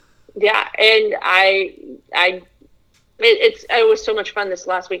 And it was so much fun this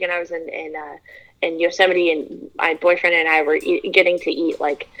last weekend. I was in Yosemite, and my boyfriend and I were getting to eat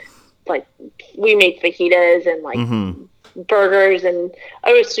we made fajitas and burgers, and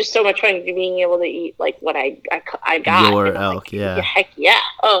it was just so much fun being able to eat what I got. Your elk, heck yeah!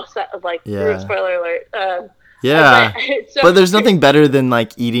 Oh, so, spoiler alert. But there's nothing better than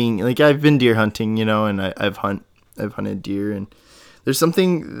eating. I've been deer hunting, and I've hunted deer, and there's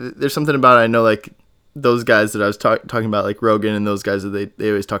something about it. I know those guys that I was talking about, Rogan and those guys, that they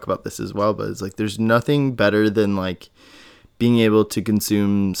always talk about this as well. But it's there's nothing better than being able to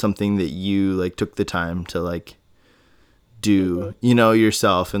consume something that you took the time to do,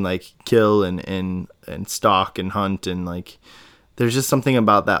 yourself, and kill and stalk and hunt, and there's just something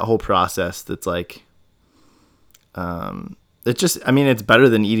about that whole process that's it's just, it's better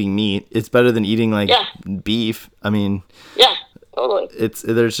than eating meat. It's better than eating beef. Totally.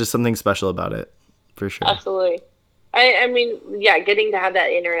 There's just something special about it, for sure. Absolutely. Getting to have that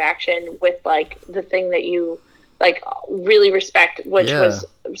interaction with the thing that you really respect, which was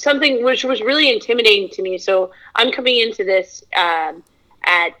something which was really intimidating to me. So I'm coming into this at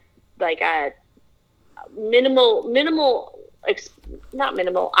a not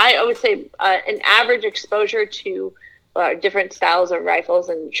minimal. I would say an average exposure to different styles of rifles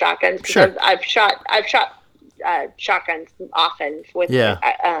and shotguns. Sure. I've shot shotguns often with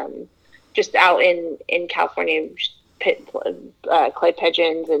just out in California, clay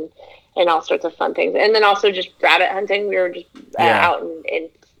pigeons and all sorts of fun things. And then also just rabbit hunting. We were just out in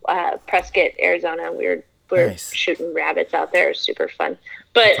Prescott, Arizona. We were nice. Shooting rabbits out there. It was super fun.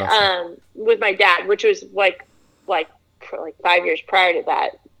 But awesome. With my dad, which was like 5 years prior to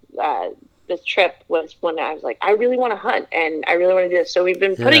that, this trip was when I was like, I really want to hunt and I really want to do this. So we've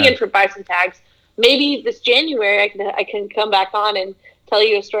been putting in for bison tags. Maybe this January I can come back on and tell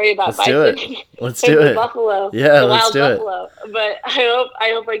you a story about bison. Let's do it. Buffalo. Yeah, the let's wild do buffalo. it. But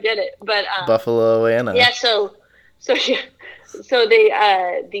I hope I get it. But Buffalo Anna. Yeah. So they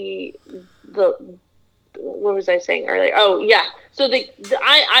the what was I saying earlier? Oh yeah. So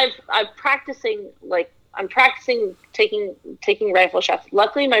I'm practicing taking rifle shots.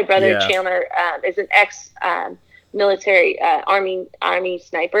 Luckily, my brother Chandler is an ex military army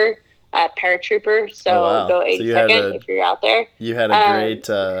sniper. Paratrooper, so go 82nd if you're out there. You had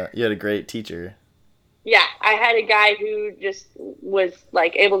a great teacher. Yeah, I had a guy who just was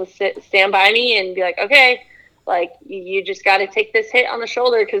like able to stand by me and be like, okay, like you just got to take this hit on the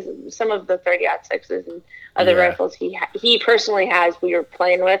shoulder, because some of the 30-06s and other rifles he personally has, we were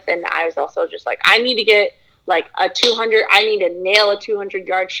playing with, and I was also just like, I need to get like a 200. I need to nail a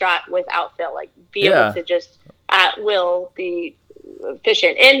 200-yard shot without fail, like be able to just at will be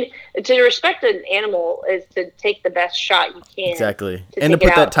efficient. And to respect an animal is to take the best shot you can. Exactly. And to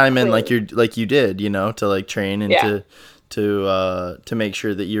put that time in like you did, to like train and to make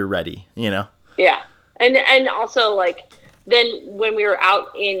sure that you're ready, Yeah. And also like then when we were out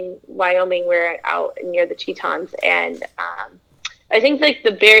in Wyoming, we were out near the Tetons, and I think like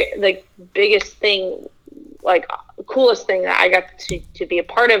the biggest thing, like coolest thing that I got to be a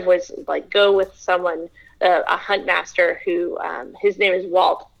part of was like go with someone, a hunt master who his name is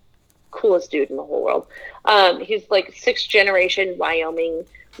Walt, coolest dude in the whole world. He's like 6th generation Wyoming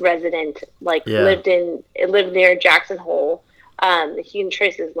resident, like lived near Jackson Hole. He can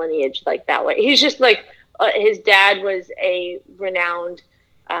trace his lineage like that way. He's just like his dad was a renowned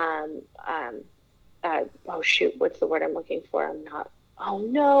oh shoot, what's the word I'm looking for?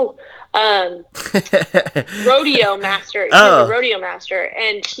 Rodeo master. He's a rodeo master,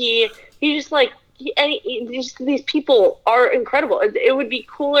 and he just like these people are incredible. It would be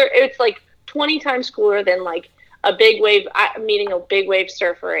cooler. It's like 20 times cooler than like a big wave, meeting a big wave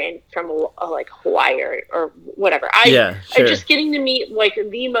surfer from like Hawaii or whatever. Just getting to meet like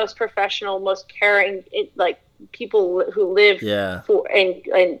the most professional, most caring, like people who live for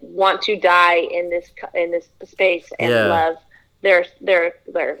and want to die in this space and love their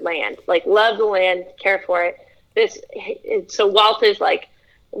land, like love the land, care for it. So Walt is like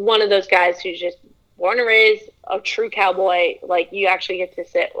one of those guys who's just born and raised a true cowboy. Like you actually get to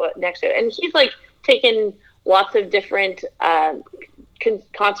sit next to it, and he's like taken lots of different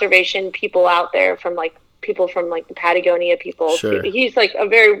conservation people out there, from like people from like the Patagonia people. Sure. He's like a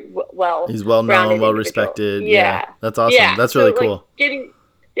very he's well known, well respected. Yeah, that's awesome. Yeah. That's really cool. Like,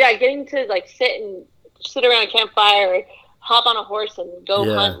 getting to like sit around a campfire, or hop on a horse and go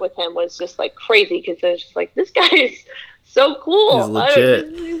hunt with him was just like crazy, because it's just like, this guy is so cool. He's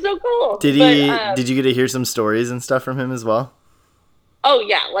legit. He's so cool. Did you get to hear some stories and stuff from him as well? Oh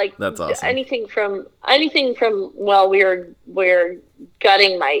yeah, like that's awesome. Anything from while we were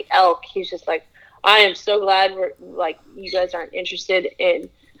gutting my elk, he's just like, I am so glad you guys aren't interested in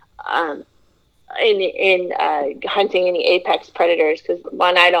hunting any apex predators, because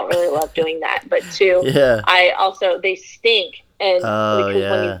one, I don't really love doing that, but two, they stink, and because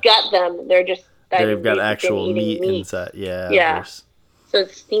when you gut them, they've got actual meat inside. Yeah. So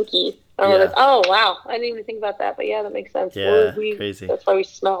it's stinky. Like, oh wow, I didn't even think about that, but yeah, that makes sense. Yeah, crazy. That's why we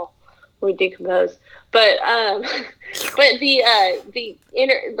smell when we decompose. But the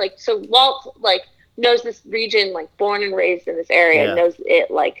inner, like, so Walt like knows this region, like born and raised in this area, knows it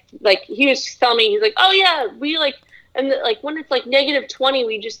like he was just telling me, he's like, oh yeah, we like, and like when it's like -20,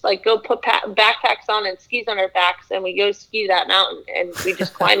 we just like go put backpacks on and skis on our backs, and we go ski that mountain, and we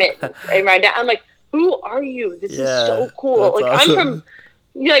just climb it and ride down. I'm like, who are you? This is so cool. Like awesome.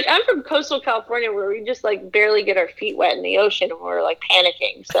 I'm from coastal California, where we just like barely get our feet wet in the ocean, and we're like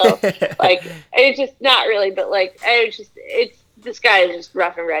panicking. So like it's just not really, but like this guy is just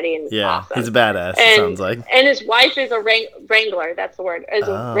rough and ready, and awesome. He's a badass. It sounds like. And his wife is a wrangler. That's the word. Is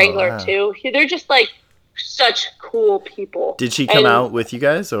a wrangler too. They're just like such cool people. Did she come out with you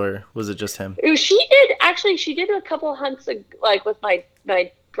guys, or was it just him? She did actually. She did a couple hunts like with my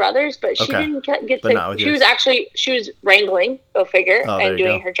brothers, but she didn't get to. She was wrangling, go figure, and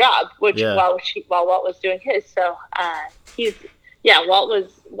doing her job, which while Walt was doing his. So Walt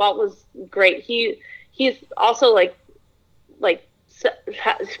was great. He's also like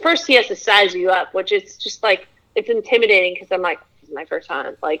first he has to size you up, which is just like, it's intimidating because I'm like, this is my first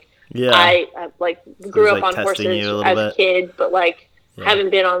time. Like, I like grew up on horses as a kid, but like haven't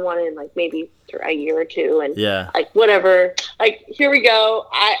been on one in like maybe a year or two, and like whatever. Like, here we go.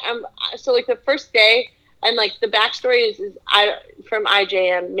 I'm so like the first day, and like the backstory is I from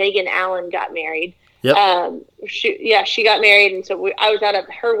IJM, Megan Allen got married. Yep. She got married, and so I was at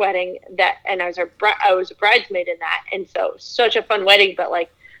her wedding and I was a bridesmaid in that, and so such a fun wedding. But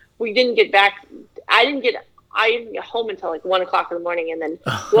like, we didn't get back. I didn't get home until like 1 o'clock in the morning, and then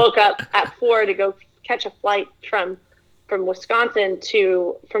woke up at 4 to go catch a flight from Wisconsin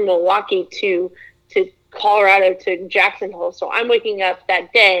from Milwaukee to Colorado to Jackson Hole. So I'm waking up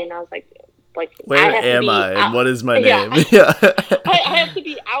that day, and I was like, where am I? And what is my name? I have to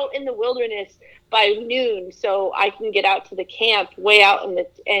be out in the wilderness by noon so I can get out to the camp way out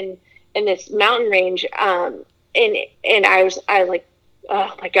in this mountain range. And I was like,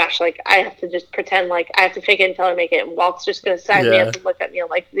 oh my gosh, like I have to just pretend like I have to fake it until I make it. And Walt's just going to size me up and look at me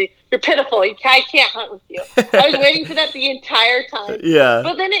like, you're pitiful. I can't hunt with you. I was waiting for that the entire time. Yeah.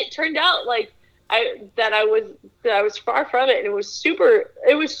 But then it turned out like I was far from it. And it was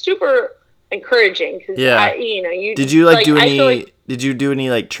super encouraging. Cause did you like do any, did you do any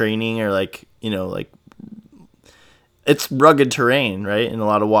like training or like, like it's rugged terrain, right? And a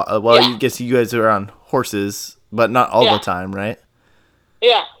lot of, I guess you guys are on horses, but not all the time, right?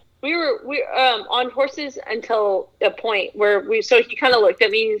 Yeah, we were on horses until a point where so he kind of looked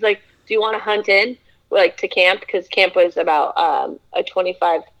at me and he's like, do you want to hunt in like to camp? Because camp was about a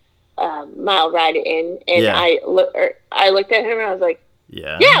 25 mile ride in. And I looked at him and I was like,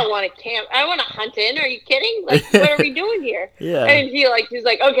 yeah, I want to camp. I want to hunt in. Are you kidding? Like, what are we doing here? And he's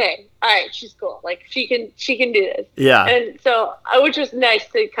like, okay, all right, she's cool. Like she can do this. Yeah. And so, which was nice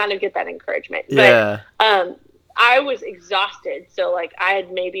to kind of get that encouragement. But, I was exhausted. So like I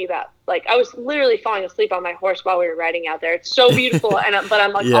had maybe about like, I was literally falling asleep on my horse while we were riding out there. It's so beautiful. But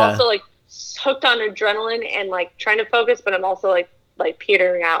I'm like also like hooked on adrenaline and like trying to focus, but I'm also like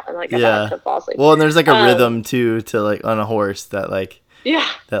petering out and like about to fall asleep. Well, and there's like a rhythm too to like on a horse that like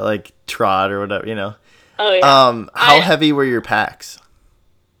that like trot or whatever, Oh yeah. How heavy were your packs?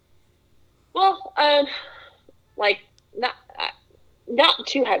 Well, like not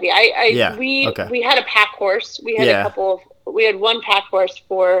too heavy. We had a pack horse. We had we had one pack horse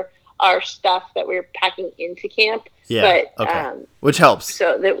for our stuff that we were packing into camp. Yeah. But which helps.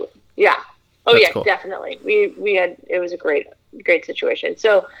 So that That's cool. Definitely. We had, it was a great situation.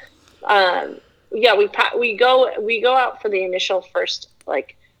 So we go out for the initial first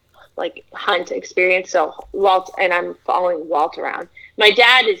like hunt experience. So Walt and I'm following Walt around. My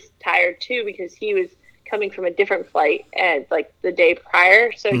dad is tired too because he was coming from a different flight and like the day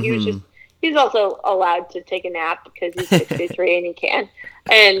prior. So he's also allowed to take a nap because he's 63 and he can.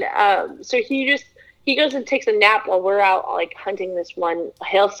 And so he goes and takes a nap while we're out like hunting this one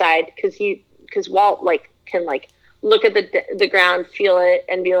hillside because Walt like can like look at the ground, feel it,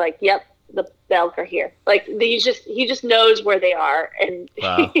 and be like, yep, the elk are here. Like he just knows where they are, and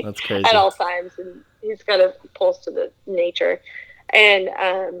that's crazy. At all times, and he's got a pulse to the nature. And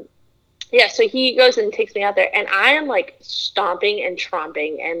so he goes and takes me out there, and I am like stomping and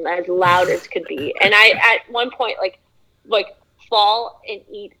tromping and as loud as could be. And I at one point like fall and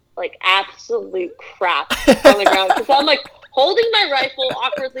eat like absolute crap on the ground because I'm like holding my rifle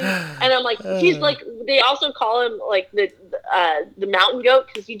awkwardly, and I'm like, he's like, they also call him like the mountain goat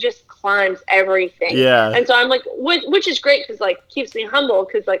because he just climbs everything. Yeah. And so I'm like, which is great because like keeps me humble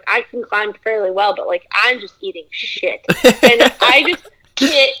because like I can climb fairly well, but like I'm just eating shit, and I just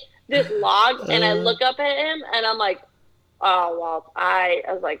hit this log, and I look up at him, and I'm like, oh, well, I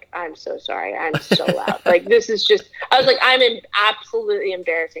was like, I'm so sorry. I'm so loud. Like, this is just, I was like, absolutely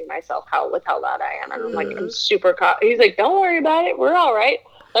embarrassing myself with how loud I am. And I'm like, I'm super caught. He's like, don't worry about it. We're all right.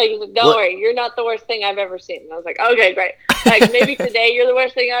 Like, he's like, don't worry. You're not the worst thing I've ever seen. And I was like, okay, great. Like, maybe today you're the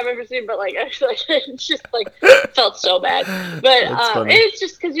worst thing I've ever seen, but like, it's just like, it felt so bad. But it's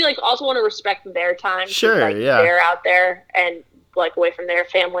just because you like also want to respect their time. Sure, like, they're out there and like away from their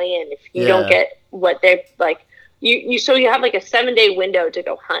family. And if you don't get what they like, so you have like a 7-day window to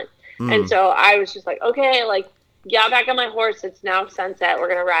go hunt. And so I was just like, okay, like get back on my horse. It's now sunset. We're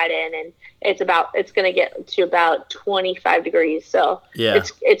going to ride in, and it's going to get to about 25 degrees. So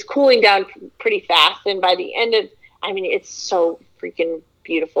it's cooling down pretty fast. And by the end of, I mean, it's so freaking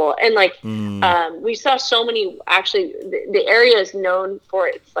beautiful. And like, we saw so many, actually the area is known for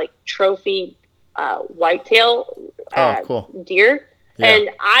its like trophy, whitetail, deer. Yeah.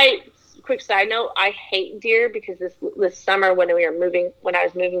 And quick side note, I hate deer because this summer when I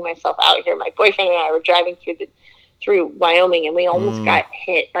was moving myself out here, my boyfriend and I were driving through through Wyoming, and we almost got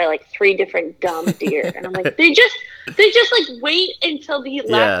hit by like 3 different dumb deer. And I'm like, they just like wait until the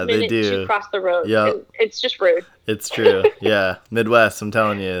last minute to cross the road. Yep. And it's just rude. It's true. Yeah. Midwest, I'm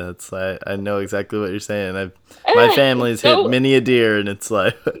telling you. It's I know exactly what you're saying. My family's hit many a deer, and it's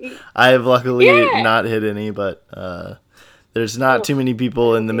like I have luckily not hit any, but there's not too many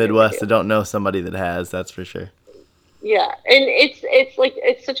people in the Midwest that don't know somebody that has, that's for sure. Yeah, and it's like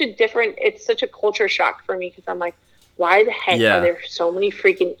it's such a culture shock for me, because I'm like, why the heck are there so many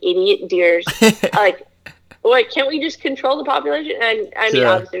freaking idiot deers? Like, can't we just control the population? And I mean,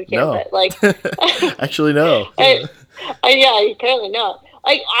 obviously we can't, but like, actually no. Apparently not.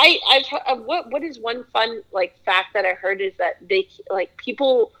 Like I've heard, what is one fun like fact that I heard is that they like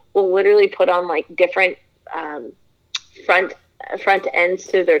people will literally put on like different front ends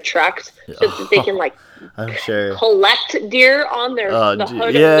to their trucks so that they can like collect deer on the hood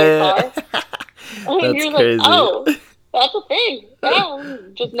of their car. And you're crazy. Like, oh, that's a thing. Yeah,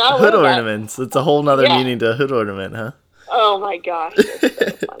 just not hood ornaments. It's a whole nother meaning to hood ornament, huh? Oh my gosh, it's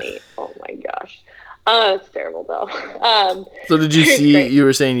so funny. Oh my gosh. It's terrible though. So did you see? Great. You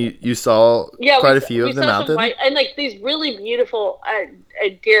were saying you saw quite a few of them out there, and like these really beautiful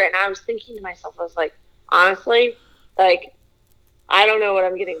deer. And I was thinking to myself, I was like, honestly, like I don't know what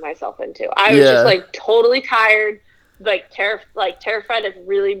I'm getting myself into. I was just like totally tired, like terrified of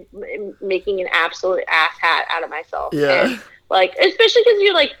really making an absolute asshat out of myself. Yeah. And, like, especially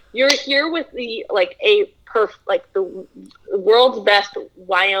because you're here with the the world's best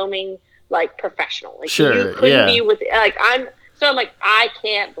Wyoming like professional. Like you couldn't be with like I'm like I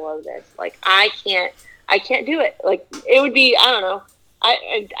can't blow this. Like I can't do it. Like it would be, I don't know.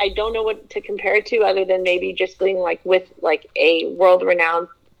 I don't know what to compare it to other than maybe just being like with like a world renowned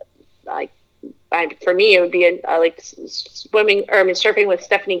like for me it would be like surfing with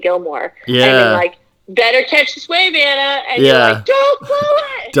Stephanie Gilmore. Yeah. And then like better catch this wave, Anna. And you're like, don't blow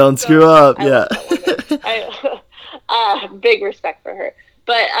it. Don't screw up. Big respect for her.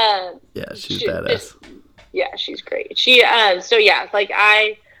 But she's badass. She's great. She like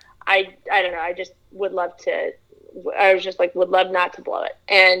I don't know. I just would love to. I was just like would love not to blow it.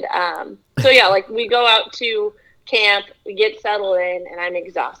 And like we go out to camp, we get settled in, and I'm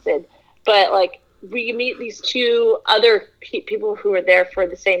exhausted. But like we meet these 2 other people who were there for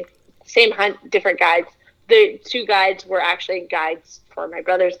the same hunt, different guides. The 2 guides were actually guides for my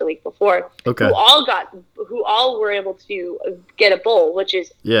brothers the week before. Okay. Who all were able to get a bull, which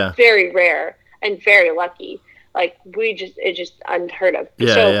is very rare and very lucky. Like it's just unheard of.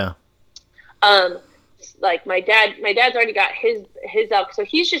 Like my dad's already got his elk, so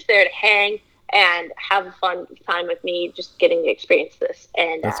he's just there to hang and have a fun time with me, just getting to experience this.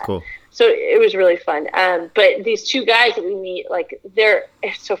 And that's cool. So it was really fun. But these 2 guys that we meet, like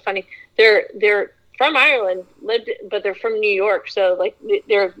it's so funny. They're from Ireland, but they're from New York. So like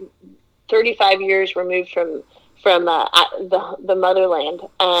they're 35 years removed from the motherland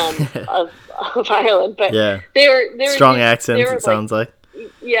of Ireland. But they were strong accents. It sounds like.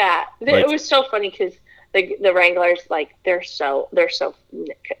 Yeah, it was so funny because the Wranglers, like they're so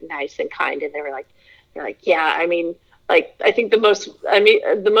nice and kind, and they're like yeah, I mean, like I think the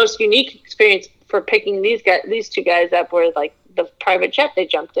most unique experience for picking these 2 guys up were like the private jet they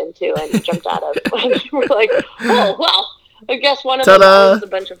jumped into and jumped out of. And we're like, oh well, I guess one of them owns a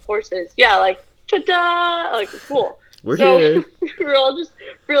bunch of horses. Yeah, like ta-da, like cool. We're here. We're all just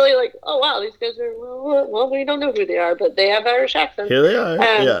really like, oh wow, these guys are well, we don't know who they are, but they have Irish accents. Here they are.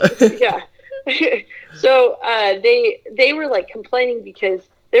 Yeah. So they were like complaining because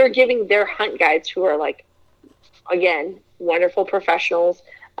they were giving their hunt guides, who are like, again, wonderful professionals.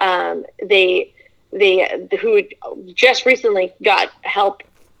 They who just recently got help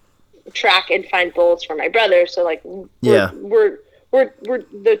track and find bulls for my brother. So like we're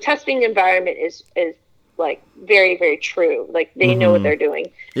the testing environment is like very, very true. Like they know what they're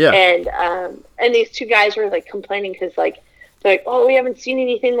doing. Yeah. And these 2 guys were like complaining because like they're like, oh, we haven't seen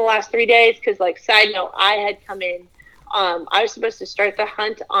anything the last 3 days. Because like side note, I had come in. I was supposed to start the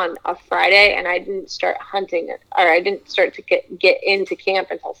hunt on a Friday, and I didn't start hunting, or I didn't start to get into camp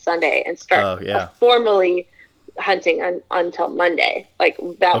until Sunday and start formally hunting until Monday. Like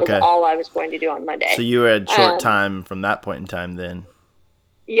that was all I was going to do on Monday. So you were at short time from that point in time, then.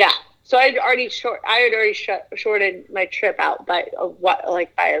 Yeah. So I had already shorted my trip out by a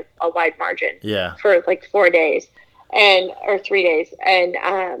wide margin. Yeah. For like 4 days, or 3 days,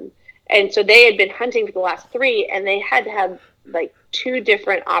 and so they had been hunting for the last 3, and they had to have like 2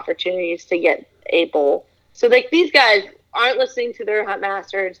 different opportunities to get a bull. So like these guys aren't listening to their hunt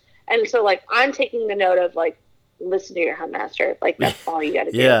masters, and so like I'm taking the note of like listen to your hunt master. Like, that's all you got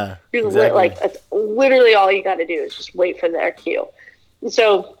to do. Yeah, exactly. Like, that's literally all you got to do is just wait for their cue. And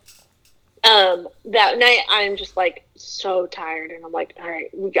so that night I'm just like so tired, and I'm like, all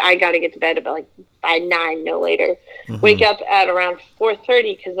right, I got to get to bed about like by 9, no later. Mm-hmm. Wake up at around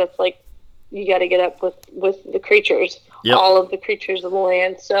 4:30 because that's like you got to get up with the creatures, all of the creatures of the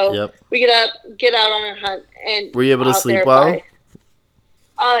land. So we get up, get out on our hunt, and were you able to sleep well?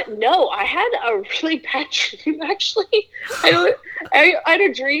 No, I had a really bad dream actually. I had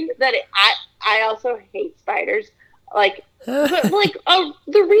a dream that I also hate spiders, like. But like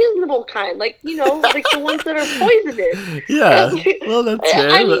the reasonable kind, like, you know, like the ones that are poisonous. Yeah, well, that's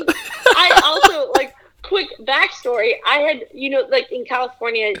fair. I mean, I also, like, quick backstory. I had, you know, like in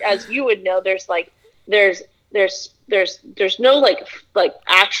California, as you would know, there's no like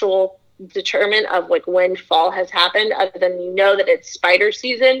actual determinant of like when fall has happened, other than you know that it's spider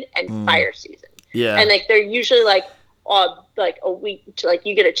season and fire season. Yeah, and like they're usually like a week, like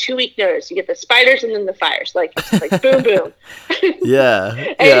you get a 2-week notice. You get the spiders and then the fires. Like it's like boom, boom.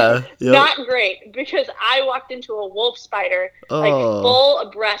 Yeah. Not great, because I walked into a wolf spider, like full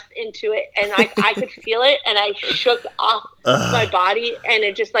abreast into it, and I could feel it, and I shook off my body, and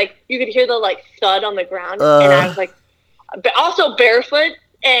it just like you could hear the like thud on the ground, and I was like, also barefoot,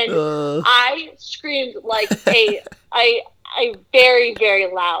 and I screamed like a very,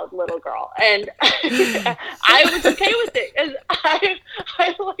 very loud little girl, and I was okay with it, and I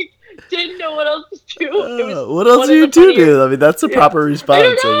like didn't know what else to do. What else do you do? I mean, that's a proper response. I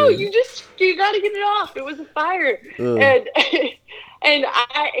don't know. You got to get it off. It was a fire, and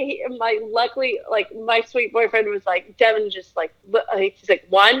luckily, like my sweet boyfriend was like, Devin, just like, he's like,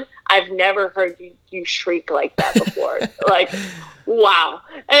 1, I've never heard you shriek like that before. Like, wow.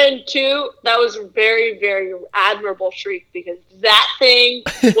 And 2, that was a very, very admirable shriek, because that thing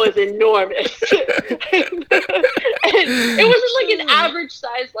was enormous. And it wasn't like an average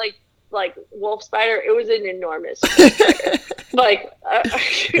size, like wolf spider. It was an enormous spider. Like,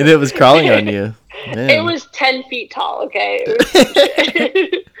 and it was crawling on you. Man. It was 10 feet tall. Okay.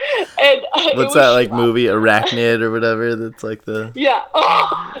 And, what's that like movie, Arachnid or whatever? That's like the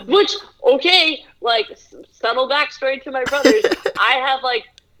which like subtle backstory to my brothers. I have like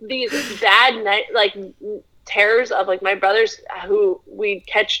these bad terrors of like my brothers who we'd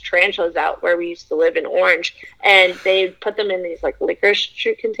catch tarantulas out where we used to live in Orange, and they'd put them in these like licorice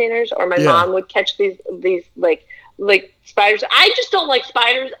containers, or my mom would catch these like spiders. I just don't like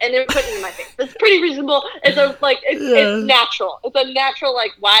spiders, and they're putting in my face. That's pretty reasonable. It's it's natural. It's a natural,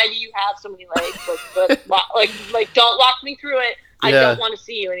 like, why do you have so many legs? Like don't walk me through it. I don't want to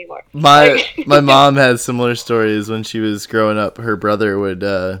see you anymore. My mom has similar stories. When she was growing up, her brother would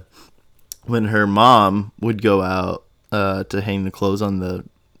when her mom would go out to hang the clothes on the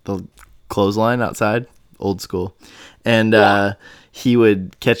clothesline outside, old school, and he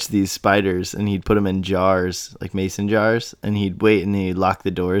would catch these spiders, and he'd put them in jars, like mason jars, and he'd wait, and he'd lock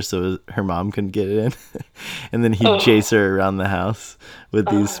the doors so her mom couldn't get in. And then he'd chase her around the house with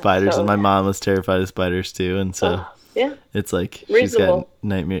these spiders. And my mom was terrified of spiders too, and so it's like reasonable. She's got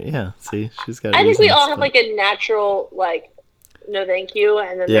nightmare. Yeah, see, she's got. I think we all have like a natural like no thank you,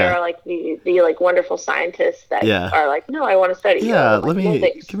 and then there are like the like wonderful scientists that are like, no, I want to study. Yeah, let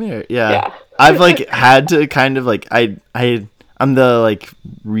me come here. Yeah. I've like had to kind of like I'm the like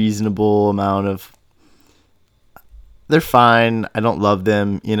reasonable amount of. They're fine. I don't love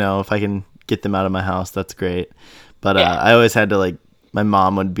them. You know, if I can get them out of my house, that's great. But I always had to like. My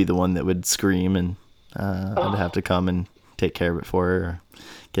mom would be the one that would scream, and I'd have to come and take care of it for her, or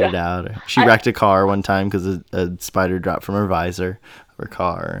get it out. Or she wrecked a car one time because a spider dropped from her visor of her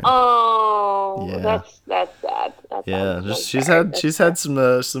car. That's sad. She's had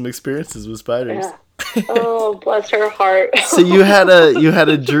some experiences with spiders. Yeah. Oh, bless her heart. So you had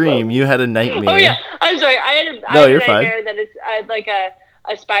a dream. You had a nightmare. Oh yeah, I'm sorry. I had a nightmare that it's like a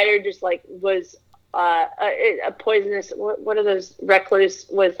spider just like was a poisonous. What are those? Recluse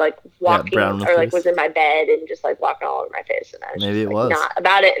was like walking or like was in my bed and just like walking all over my face, and I was maybe just, it was not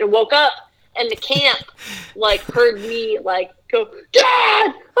about it. And woke up, and the camp like heard me like go,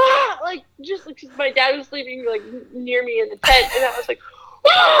 Dad, like just like my dad was sleeping like near me in the tent, and I was like.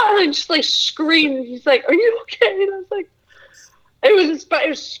 And just like screamed. He's like, "Are you okay?" And I was like, "It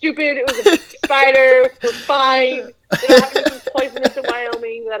was stupid. It was a spider. We're fine. They don't have anything poisonous in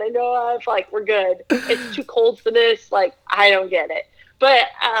Wyoming that I know of. Like, we're good. It's too cold for this. Like, I don't get it." But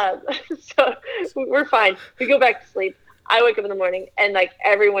so we're fine. We go back to sleep. I wake up in the morning, and like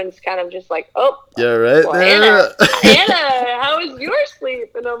everyone's kind of just like, "Oh, yeah, right." Well, Anna, how was your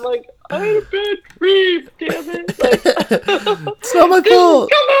sleep? And I'm like, I had a bad dream. Damn it! Like, it's not my fault.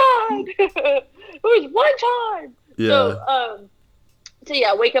 Come on. was one time. Yeah. So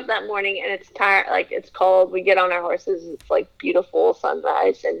yeah, wake up that morning and it's tired, like it's cold. We get on our horses. It's like beautiful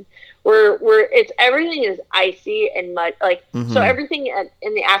sunrise, and everything is icy and mud. Like so, everything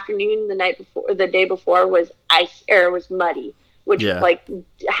in the afternoon, the day before was ice or was muddy, which like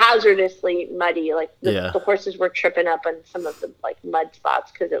hazardously muddy. Like the horses were tripping up on some of the like mud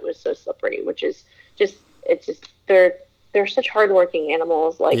spots because it was so slippery. Which is they're such hardworking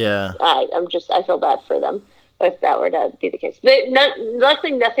animals. Like I feel bad for them if that were to be the case.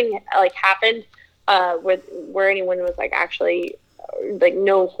 Luckily, nothing like happened where anyone was like actually like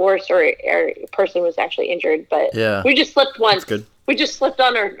no horse or person was actually injured. But we just slipped once. That's good. We just slipped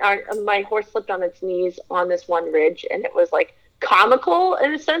on my horse slipped on its knees on this one ridge, and it was like comical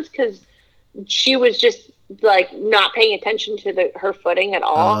in a sense because she was just like not paying attention to her footing at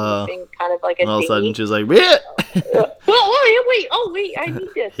all, being kind of like a all of a sudden she's like, wait, I need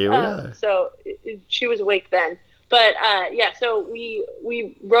this. Here we are. So she was awake then, but so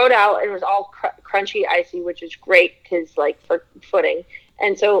we rode out and it was all crunchy, icy, which is great because like for footing,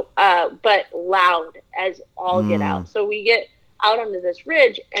 and so but loud as all get out. So we get out onto this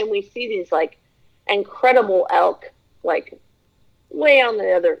ridge and we see these like incredible elk, like way on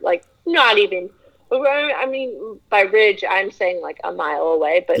the other, like not even. I mean, by ridge, I'm saying like a mile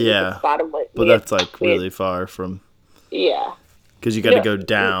away, but you can spot them. But that's like really far from. Yeah. Because you got to go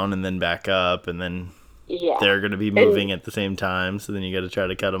down and then back up, and then they're going to be moving at the same time, so then you got to try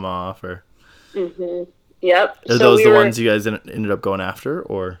to cut them off, or. Yep. Are those the ones you guys ended up going after,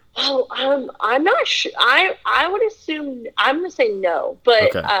 or? Oh, I'm not sure. I would assume I'm going to say no,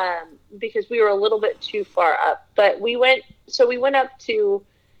 but because we were a little bit too far up, but we went up to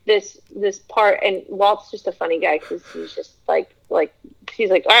this part, and Walt's just a funny guy because he's just like he's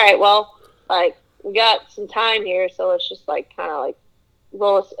like, all right, well, like we got some time here, so let's just like kind of like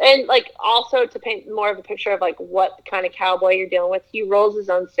roll us, and like also to paint more of a picture of like what kind of cowboy you're dealing with, he rolls his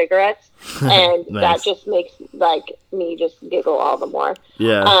own cigarettes, and that just makes like me just giggle all the more.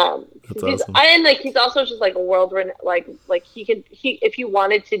 That's awesome. And like he's also just like a world like he if he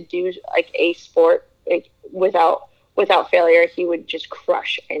wanted to do like a sport like without failure, he would just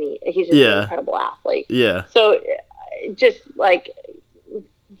crush any. He's just an incredible athlete. Yeah. So, just like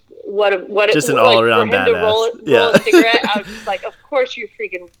what just an all around badass. To roll a cigarette, I was just like, of course you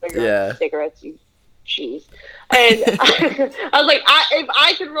freaking roll cigarettes, you jeez. And I was like, if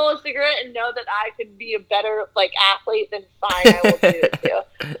I could roll a cigarette and know that I could be a better like athlete, then fine, I will do it too.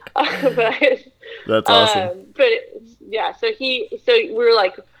 That's awesome. So we were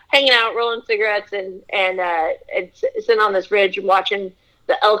like hanging out, rolling cigarettes, and sitting on this ridge and watching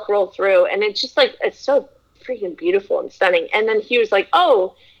the elk roll through, and it's just like it's so freaking beautiful and stunning. And then he was like,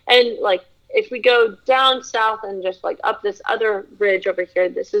 "Oh, and like if we go down south and just like up this other ridge over here,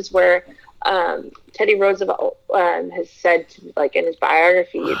 this is where Teddy Roosevelt has said like in his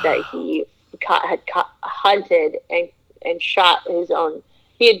biography that he hunted and shot his own.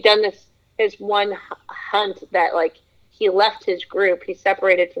 He had done his one hunt that like." He left his group, he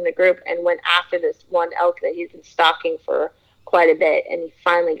separated from the group and went after this one elk that he's been stalking for quite a bit, and he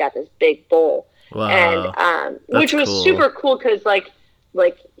finally got this big bull. Wow. And which was cool. Super cool because like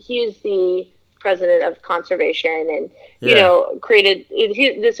he is the president of conservation, and you know created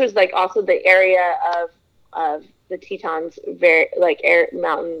this was like also the area of the Tetons very like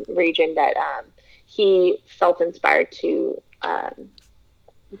mountain region that he felt inspired to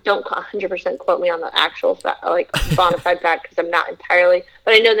don't 100% quote me on the actual bona fide fact because I'm not entirely,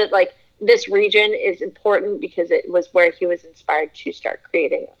 but I know that like this region is important because it was where he was inspired to start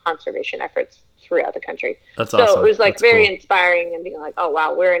creating conservation efforts throughout the country. That's awesome. So it was like that's very cool. Inspiring and being like, oh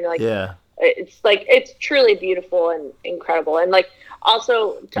wow, we're in like it's truly beautiful and incredible, and like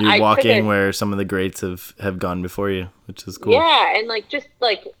also you're walking where some of the greats have gone before you, which is cool. Yeah, and like just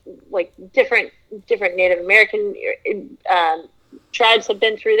like different Native American tribes have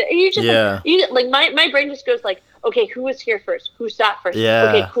been through that. You just like my brain just goes like, okay, who was here first? Who saw it first? Yeah.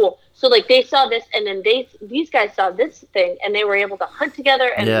 Okay, cool. So like they saw this, and then these guys saw this thing, and they were able to hunt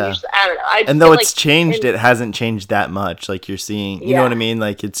together. And I don't know. And though it's changed, it hasn't changed that much. Like you're seeing, you know what I mean?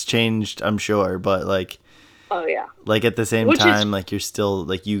 Like it's changed, I'm sure, but like, oh yeah, like at the same time, like you're still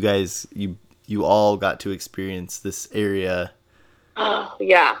like you guys, you all got to experience this area. Oh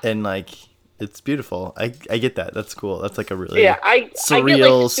yeah. And like. It's beautiful. I get that. That's cool. That's like a really surreal, I get,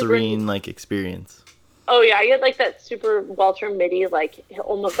 like, serene like experience. Oh yeah, I get like that super Walter Mitty, like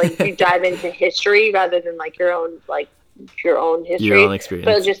almost like you dive into history rather than like your own history. Your own experience.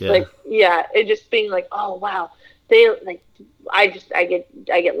 But just like it just being like, oh wow, they like, I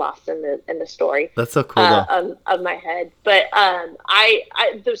get lost in the story. That's so cool though. Of my head. But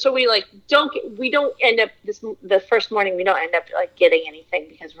so we like we don't end up the first morning we don't end up like getting anything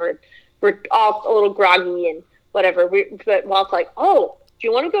because we're all a little groggy and whatever. But Walt's like, oh, do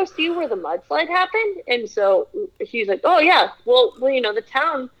you want to go see where the mudslide happened? And so he's like, oh yeah, well the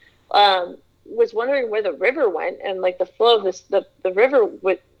town was wondering where the river went, and like the flow of the river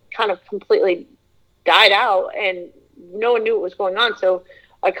would kind of completely died out, and no one knew what was going on. So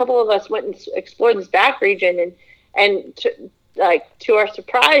a couple of us went and explored this back region, and to our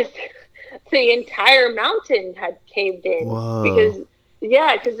surprise, the entire mountain had caved in. Whoa. Because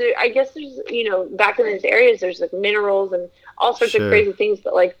I guess there's back in these areas there's like minerals and all sorts of crazy things,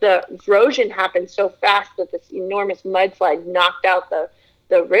 but like the erosion happened so fast that this enormous mudslide knocked out the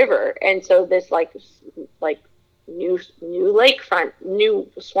river, and so this like new lakefront, new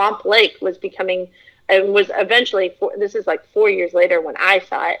swamp lake was becoming, and was eventually this is like 4 years later when I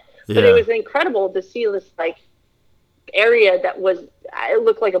saw it, but it was incredible to see this like area that it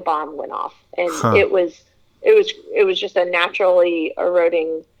looked like a bomb went off, and it was just a naturally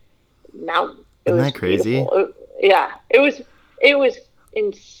eroding mountain. Isn't that crazy? It was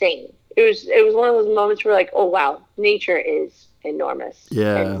insane. It was one of those moments where like, oh wow, nature is enormous.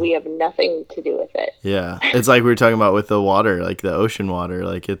 Yeah. And we have nothing to do with it. Yeah. It's like we were talking about with the water, like the ocean water,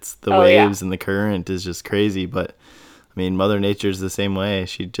 like it's the waves and the current is just crazy. But I mean, Mother Nature's the same way.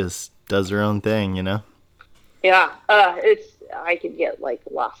 She just does her own thing, Yeah. I could get like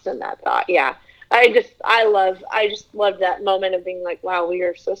lost in that thought. Yeah. I just love that moment of being like, wow, we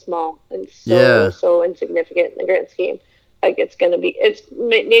are so small and so insignificant in the grand scheme. Like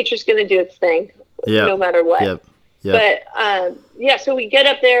nature's going to do its thing no matter what. Yep. But, so we get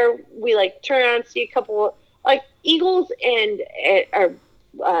up there, we like turn around and see a couple like eagles and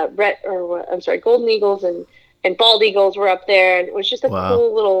golden eagles and bald eagles were up there. And it was just a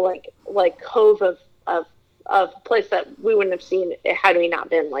cool little like cove of place that we wouldn't have seen had we not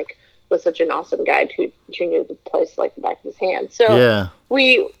been like with such an awesome guide who knew the place like the back of his hand. So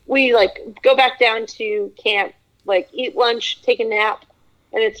we like go back down to camp, like eat lunch, take a nap,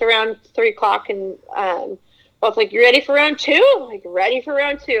 and it's around 3:00 and Well, it's like, you ready for round two? Like, ready for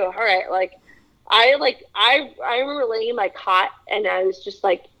round two. All right. Like, I remember laying in my cot and I was just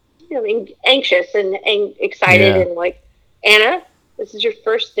like, anxious and excited and like, Anna, this is your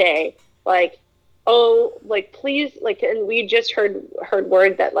first day. Like, oh, like, please, like, and we just heard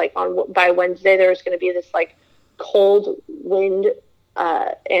word that like by Wednesday there was going to be this like cold wind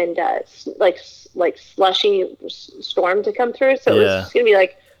and like slushy storm to come through. So it was just going to be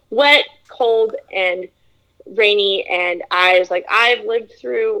like wet, cold, and rainy, and I was like, I've lived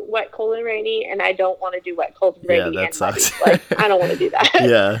through wet, cold, and rainy, and I don't want to do wet, cold, and rainy. Yeah, that sucks. Like, I don't want to do that.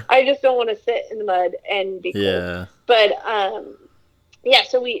 Yeah. I just don't want to sit in the mud and be cold. Yeah. But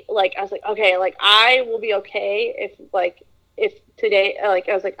so we like, I was like, okay, like I will be okay if today, like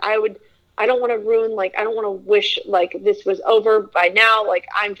I was like, I don't want to ruin, like I don't want to wish like this was over by now. Like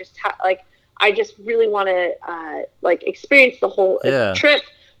I'm just I just really want to like experience the whole trip.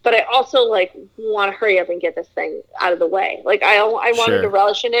 But I also like want to hurry up and get this thing out of the way. Like I wanted to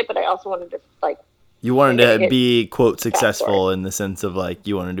relish in it, but I also wanted to like. You wanted to be quote successful in the sense of like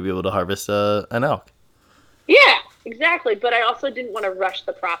you wanted to be able to harvest an elk. Yeah, exactly. But I also didn't want to rush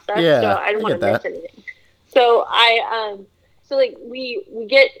the process. Yeah, so I didn't want to miss anything. So so like we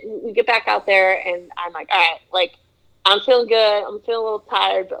get back out there and I'm like, all right, like I'm feeling good. I'm feeling a little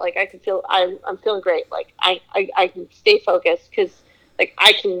tired, but like I'm feeling great. Like I can stay focused because. Like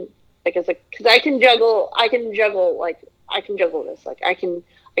I can, like it's like, because I can juggle this. Like I can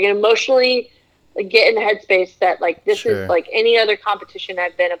emotionally like, get in the headspace that like this is like any other competition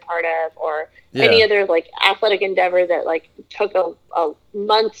I've been a part of or any other like athletic endeavor that like took a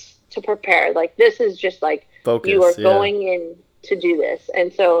months to prepare. Like this is just like focus, you are going in to do this,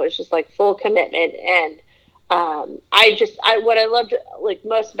 and so it's just like full commitment. And what I loved like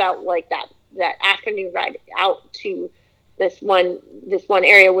most about like that afternoon ride out to this one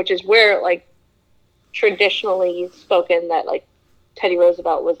area, which is where like traditionally spoken that like Teddy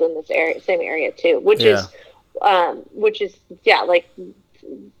Roosevelt was in this same area too, which was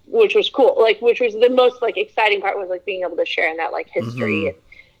cool. Like, which was the most like exciting part was like being able to share in that like history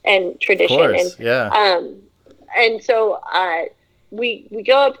and tradition. Of course, and so we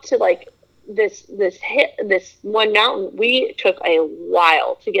go up to like this one mountain. We took a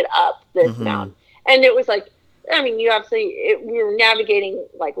while to get up this mountain, and it was like. I mean, we were navigating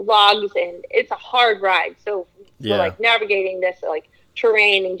like logs, and it's a hard ride. So we're like navigating this like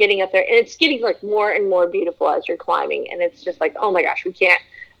terrain and getting up there, and it's getting like more and more beautiful as you're climbing. And it's just like, oh my gosh, we can't.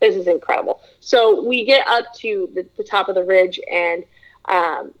 this is incredible. So we get up to the top of the ridge, and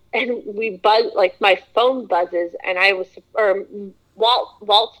we buzz, like my phone buzzes, and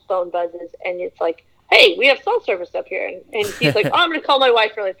Walt's phone buzzes, and it's like, hey, we have cell service up here. And he's like, oh, I'm going to call my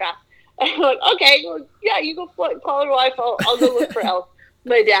wife really fast. And I'm like, okay, well, yeah, you go call your wife. I'll go look for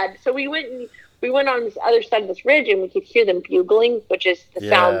my dad. So we went on this other side of this ridge, and we could hear them bugling, which is the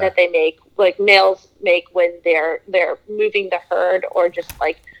sound that they make, like males make when they're moving the herd or just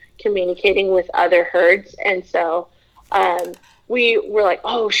like communicating with other herds. And so we were like,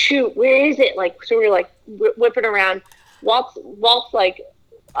 oh shoot, where is it? Like, so we were like whipping around. Walt's like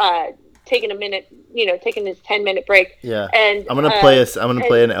taking a minute, taking his 10-minute break. Yeah. And I'm gonna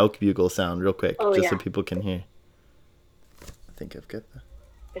play an elk bugle sound real quick, so people can hear. I think I've got that.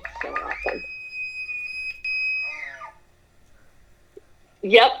 It's so awesome.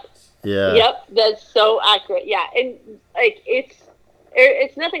 Yep. Yeah. Yep. That's so accurate. Yeah, and like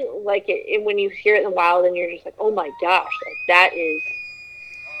it's nothing like it. And when you hear it in the wild, and you're just like, oh my gosh, like that is.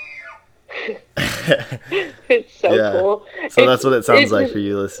 It's so cool. So that's what it sounds like for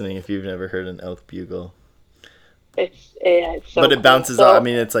you listening if you've never heard an elk bugle. It's so but it bounces cool. off. I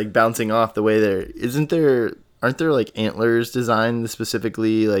mean, it's like bouncing off the way aren't there like antlers designed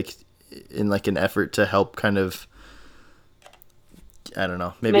specifically like in like an effort to help kind of, I don't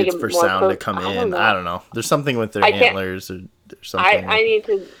know, maybe it's for sound to come in. I don't know. There's something with their antlers or something. I need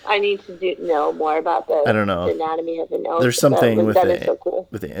to know more about the anatomy of an elk. There's something with it. So cool.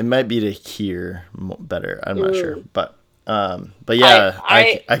 With it might be to hear better. I'm not sure, but yeah,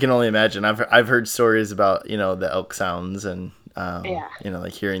 I can only imagine. I've heard stories about the elk sounds and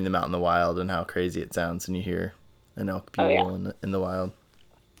like hearing them out in the wild and how crazy it sounds when you hear an elk bugle in the wild.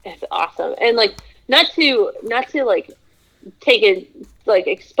 It's awesome, and like not to like take it, like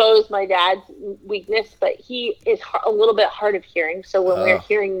expose my dad's weakness, but he is a little bit hard of hearing. So when we were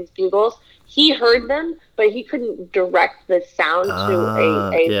hearing these bugles, he heard them, but he couldn't direct the sound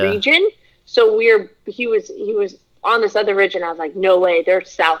to a region. So he was on this other ridge, and I was like, no way, they're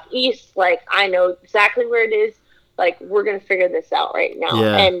southeast. Like, I know exactly where it is. Like, we're going to figure this out right now.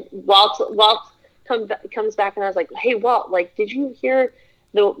 Yeah. And Walt comes back, and I was like, hey, Walt, like, did you hear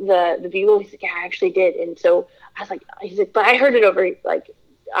the bugle? He's like, yeah, I actually did. And so I was like, he's like, but I heard it over like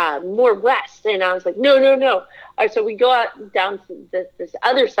more west. And I was like, no. So we go out down to this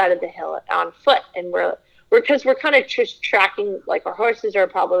other side of the hill on foot, and we're kind of just tracking, like our horses are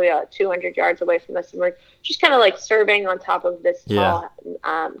probably 200 yards away from us, and we're just kind of like surveying on top of this tall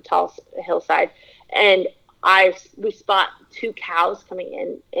hillside. And we spot two cows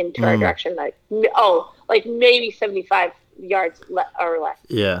coming into our direction, like maybe 75 yards or less.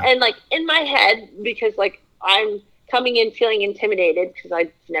 Yeah. And like in my head, because like I'm coming in feeling intimidated because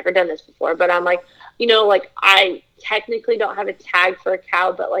I've never done this before, but I'm like, like I technically don't have a tag for a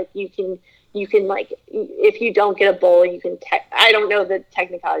cow, but like you can like, if you don't get a bull, you can I don't know the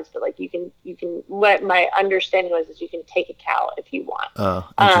technicalities, but like you can what my understanding was is you can take a cow if you want. Oh,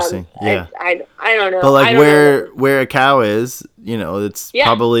 interesting. Yeah. I don't know. But like where a cow is, it's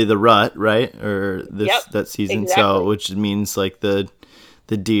probably the rut, right? Or that season. Exactly. So which means like the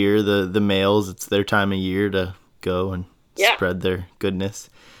deer, the males, it's their time of year to go and spread their goodness.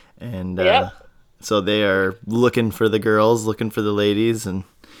 And so they are looking for the girls, looking for the ladies, and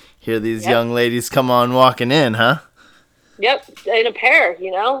hear these young ladies come on walking in, huh? Yep, in a pair,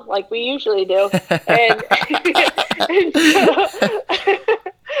 like we usually do.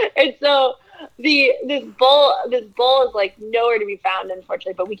 And so this bull is like nowhere to be found,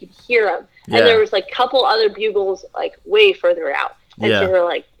 unfortunately, but we could hear him. Yeah. And there was like a couple other bugles like way further out. And so we're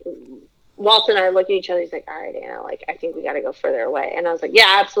like, Walt and I look at each other. He's like, all right, Anna, like I think we got to go further away. And I was like,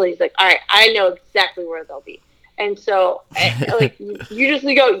 yeah, absolutely. He's like, all right, I know exactly where they'll be. And so, like, you just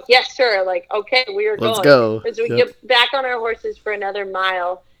go, yes, sir. Like, okay, we are going. Let's go. And so we get back on our horses for another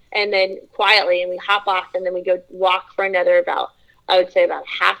mile, and then quietly, and we hop off, and then we go walk for another I would say about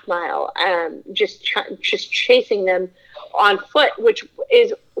half mile, just chasing them on foot, which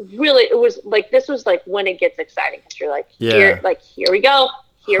is really, this was like when it gets exciting, because you're like, here we go.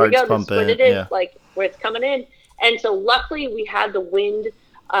 This is what it is, like where it's coming in. And so luckily we had the wind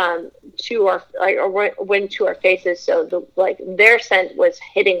to our faces, so their scent was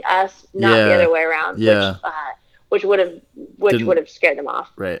hitting us, not the other way around. Which would have scared them off.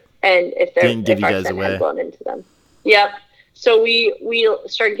 Right. And if our scent had blown into them. Yep. So we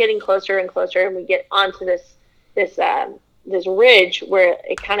start getting closer and closer, and we get onto this ridge where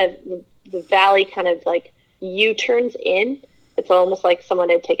it kind of, the valley kind of like U-turns in. It's almost like someone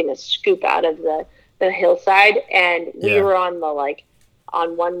had taken a scoop out of the hillside, and we were on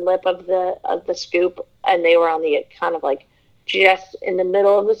one lip of the scoop, and they were on the kind of like just in the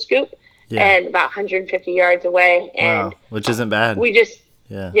middle of the scoop and about 150 yards away. And which isn't bad. We just,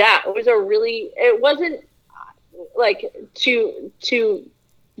 it wasn't like to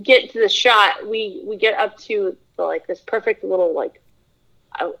get to the shot. We get up to like this perfect little, like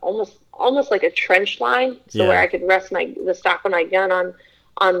almost like a trench line. So where I could rest the stock of my gun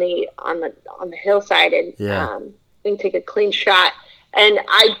on the hillside and take a clean shot. And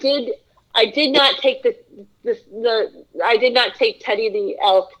I did not take I did not take Teddy the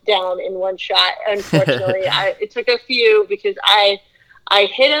elk down in one shot. Unfortunately, it took a few because I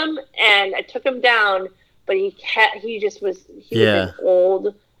hit him and I took him down, but he was an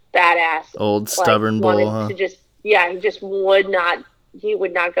old badass, old stubborn bull. Huh? He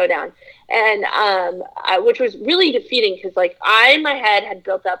would not go down, and which was really defeating because like in my head had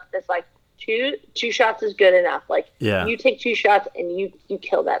built up this like two shots is good enough. Like you take 2 shots and you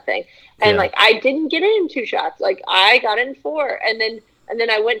kill that thing. And like I didn't get it in 2 shots. Like I got it in 4, and then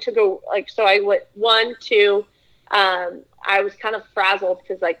I went to go like so I went 1, 2. I was kind of frazzled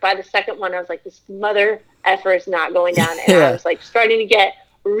because like by the second one I was like, this mother effer is not going down, and I was like starting to get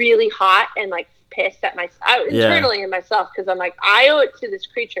really hot and like pissed at internally in myself because I'm like, I owe it to this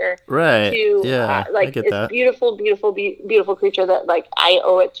creature, to like this beautiful creature that like I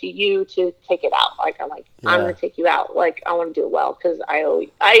owe it to you to take it out. Like I'm like, I'm gonna take you out. Like I want to do it well because I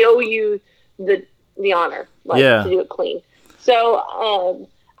owe you the honor, like to do it clean. So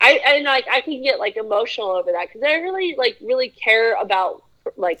I can get like emotional over that because I really care about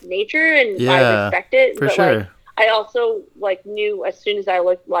like nature and I respect it. For sure. Like, I also like knew as soon as I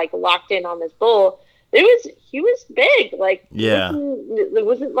locked in on this bull, he was big. Like it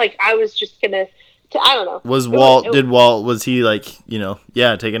wasn't like I was just gonna. I don't know. Was he like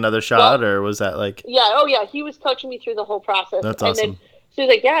take another shot or was that like? Yeah. He was coaching me through the whole process. That's awesome. And then, so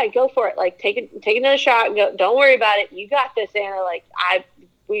he's like, go for it. Like take another shot. And go, don't worry about it. You got this, Anna. Like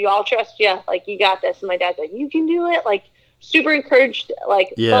we all trust you. Like you got this. And my dad's like, you can do it. Like super encouraged.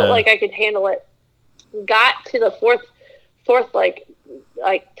 Like felt like I could handle it. Got to the fourth like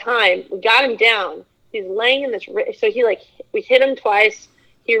time. We got him down. He's laying in this. So we hit him twice.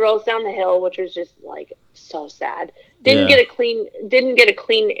 He rolls down the hill, which was just like so sad. Didn't get a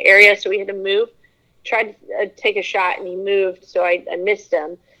clean area, so we had to move. Tried to take a shot, and he moved, so I missed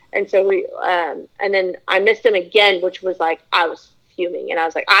him. And so and then I missed him again, which was like I was fuming, and I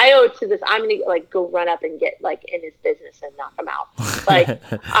was like, I owe it to this. I'm gonna like go run up and get like in his business and knock him out. Like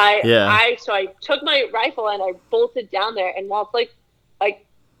so I took my rifle and I bolted down there, and Walt's like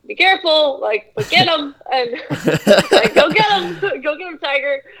be careful, like but get him, and like go get him,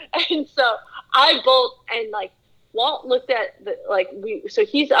 Tiger. And so I bolt, and like Walt looked at so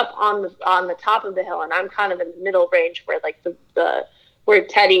he's up on the top of the hill, and I'm kind of in the middle range where like the where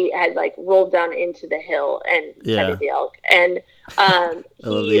Teddy had like rolled down into the hill and Teddy the elk. And I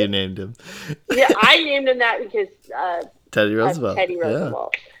love that you named him. I named him that because Teddy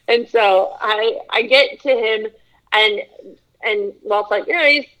Roosevelt. And so I get to him and Walt's like,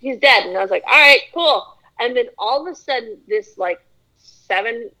 he's dead. And I was like, all right, cool. And then all of a sudden this like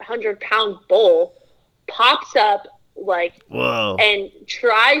 700-pound bull pops up like whoa, and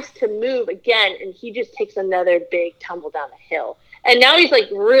tries to move again, and he just takes another big tumble down the hill. And now he's like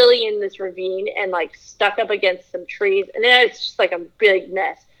really in this ravine and like stuck up against some trees, and then it's just like a big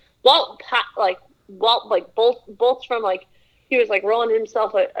mess. Walt bolts from like he was like rolling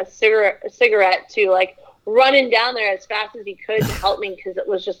himself a cigarette to like running down there as fast as he could to help me because it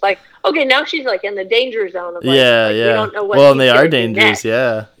was just like, okay, now she's like in the danger zone of like, we don't know what. Well, and they are dangerous,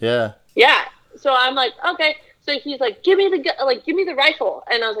 yeah. So I'm like, okay. So he's like, give me the rifle,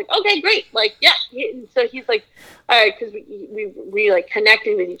 and I was like, okay, great, like so he's like, all right, because we like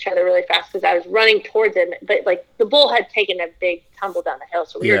connected with each other really fast because I was running towards him, but like the bull had taken a big tumble down the hill,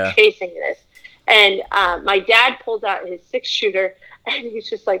 so we were chasing this, and my dad pulls out his 6-shooter, and he's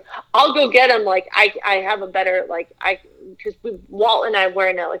just like, I'll go get him, like I have a better because Walt and I were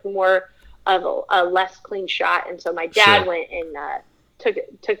in more of a less clean shot, and so my dad went and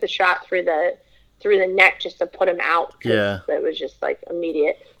took the shot through the neck just to put him out. It was just like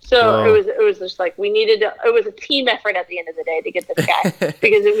immediate. So it was just like it was a team effort at the end of the day to get this guy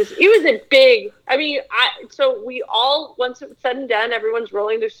because it was a big. I mean, so we all, once it was said and done, everyone's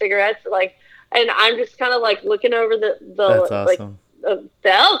rolling their cigarettes like, and I'm just kind of like looking over the awesome. the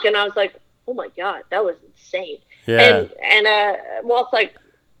elk, and I was like, oh my god, that was insane. Yeah. And Walt's like,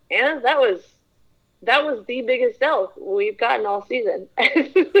 Anna, that was the biggest elk we've gotten all season.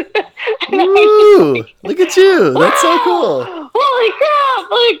 Woo! Look at you. That's so cool. Holy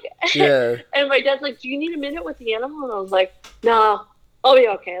crap. And my dad's like, do you need a minute with the animal? And I was like, no, I'll be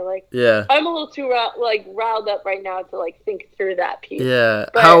okay. Like, yeah, I'm a little too riled up right now to like think through that piece. Yeah.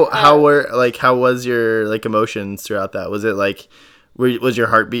 But, how was your like emotions throughout that? Was it like, was your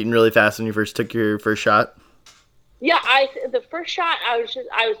heart beating really fast when you first took your first shot? Yeah, the first shot I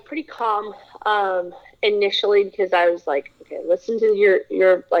was pretty calm initially, because I was like, okay, listen to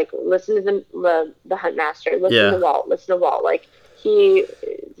your like, listen to the hunt master, listen to Walt, like you're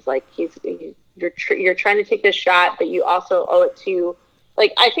trying to take this shot, but you also owe it to,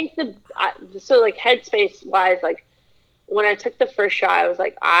 like, I think so like headspace wise, like when I took the first shot, I was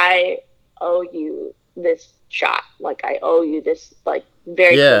like, I owe you this shot, like I owe you this like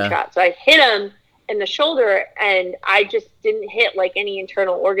very good shot. So I hit him in the shoulder, and I just didn't hit like any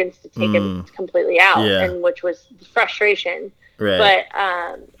internal organs to take him completely out, and which was frustration. Right.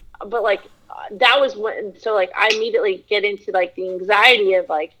 But like that was when, so like I immediately get into like the anxiety of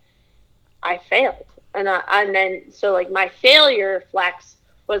like I failed, and then so like my failure flex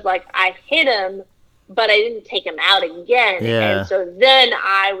was like I hit him, but I didn't take him out again, and so then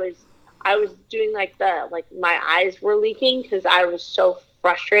I was doing like my eyes were leaking because I was so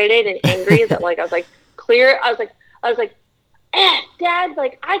frustrated and angry that like I was like clear. I was like, Dad,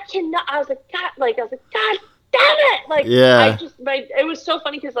 like I cannot. I was like, God damn it! Like it was so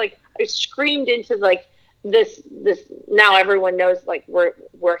funny because like I screamed into like this. Now everyone knows like we're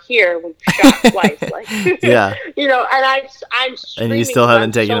here. We've shot twice, like and I'm screaming, and you still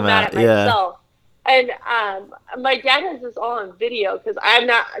haven't taken him out, And my dad has this all on video because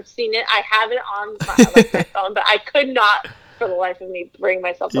I've seen it. I have it on my phone, but I could not for the life of me bring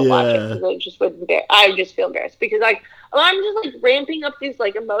myself to watch it because I would just feel embarrassed because like I'm just like ramping up these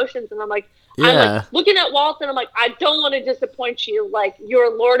like emotions, and I'm like looking at Walt, and I'm like, I don't want to disappoint you, like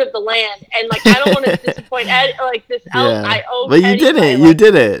you're Lord of the Land, and like I don't want to disappoint Ed, like this elk. I owe. But you did it. You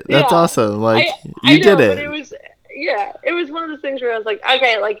did it. That's awesome. Like you did it. But it was one of those things where I was like,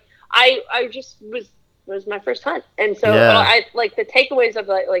 okay, like I just was my first hunt, and so I like the takeaways of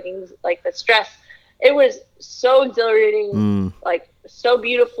like the stress. It was so exhilarating, like so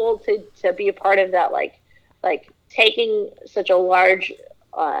beautiful to be a part of that, like taking such a large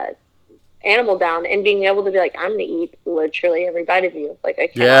animal down and being able to be like, I'm gonna eat literally every bite of you. Like I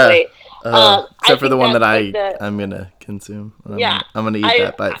can't wait. Except for the one that I'm gonna consume. I'm gonna eat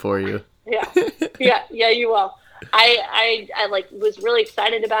that bite for you. Yeah, you will. I like was really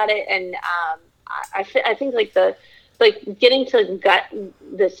excited about it, and I think like getting to gut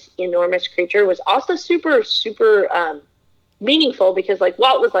this enormous creature was also super meaningful because like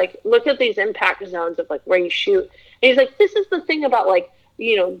Walt was like, look at these impact zones of like where you shoot, and he's like, this is the thing about like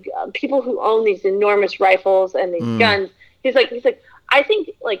people who own these enormous rifles and these guns. He's like I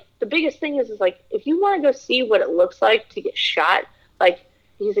think like the biggest thing is like if you want to go see what it looks like to get shot, like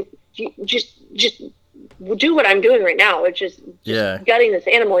he's like just do what I'm doing right now, which is just gutting this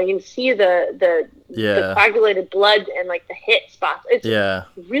animal. You can see the coagulated blood and like the hit spots. It's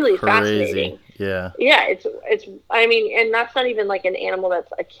really fascinating. It's I mean, and that's not even like an animal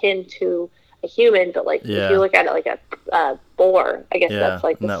that's akin to a human, but like if you look at it like a boar, I guess that's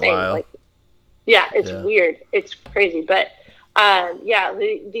like the same. Wild? Like it's weird. It's crazy, but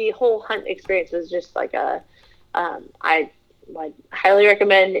the whole hunt experience was just like I highly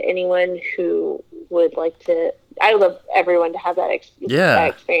recommend anyone who would like to. I would love everyone to have that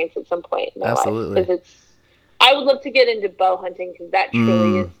experience at some point in their life, because I would love to get into bow hunting because that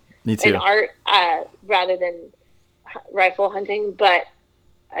truly is an art rather than rifle hunting. But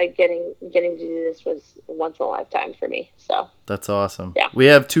getting to do this was once in a lifetime for me. So that's awesome. Yeah, we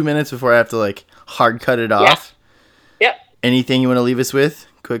have 2 minutes before I have to like hard cut it off. Yep. Anything you want to leave us with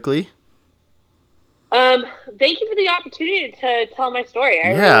quickly? Thank you for the opportunity to tell my story.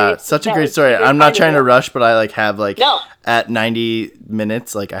 Such a great story. I'm not trying to rush, but I like have like at 90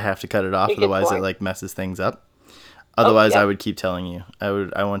 minutes, like I have to cut it off. Otherwise it like messes things up. Otherwise I would keep telling you.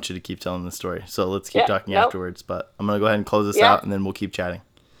 I want you to keep telling the story. So let's keep talking afterwards, but I'm going to go ahead and close this out and then we'll keep chatting.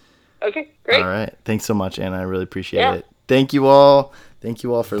 Okay, great. All right. Thanks so much, Anna. I really appreciate it. Thank you all. Thank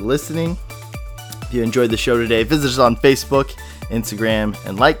you all for listening. If you enjoyed the show today, visit us on Facebook, Instagram,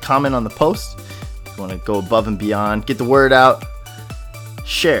 and comment on the post. Want to go above and beyond, get the word out,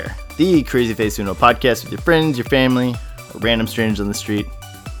 share the CrazyFaceUno podcast with your friends, your family, or random strangers on the street.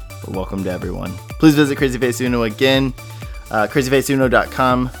 We're welcome to everyone. Please visit CrazyFaceUno again,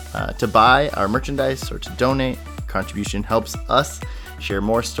 crazyfaceuno.com to buy our merchandise or to donate. Contribution helps us share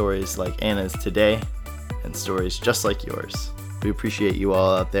more stories like Anna's today and stories just like yours. We appreciate you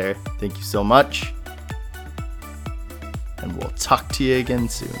all out there. Thank you so much, and we'll talk to you again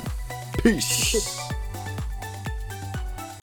soon. Peace.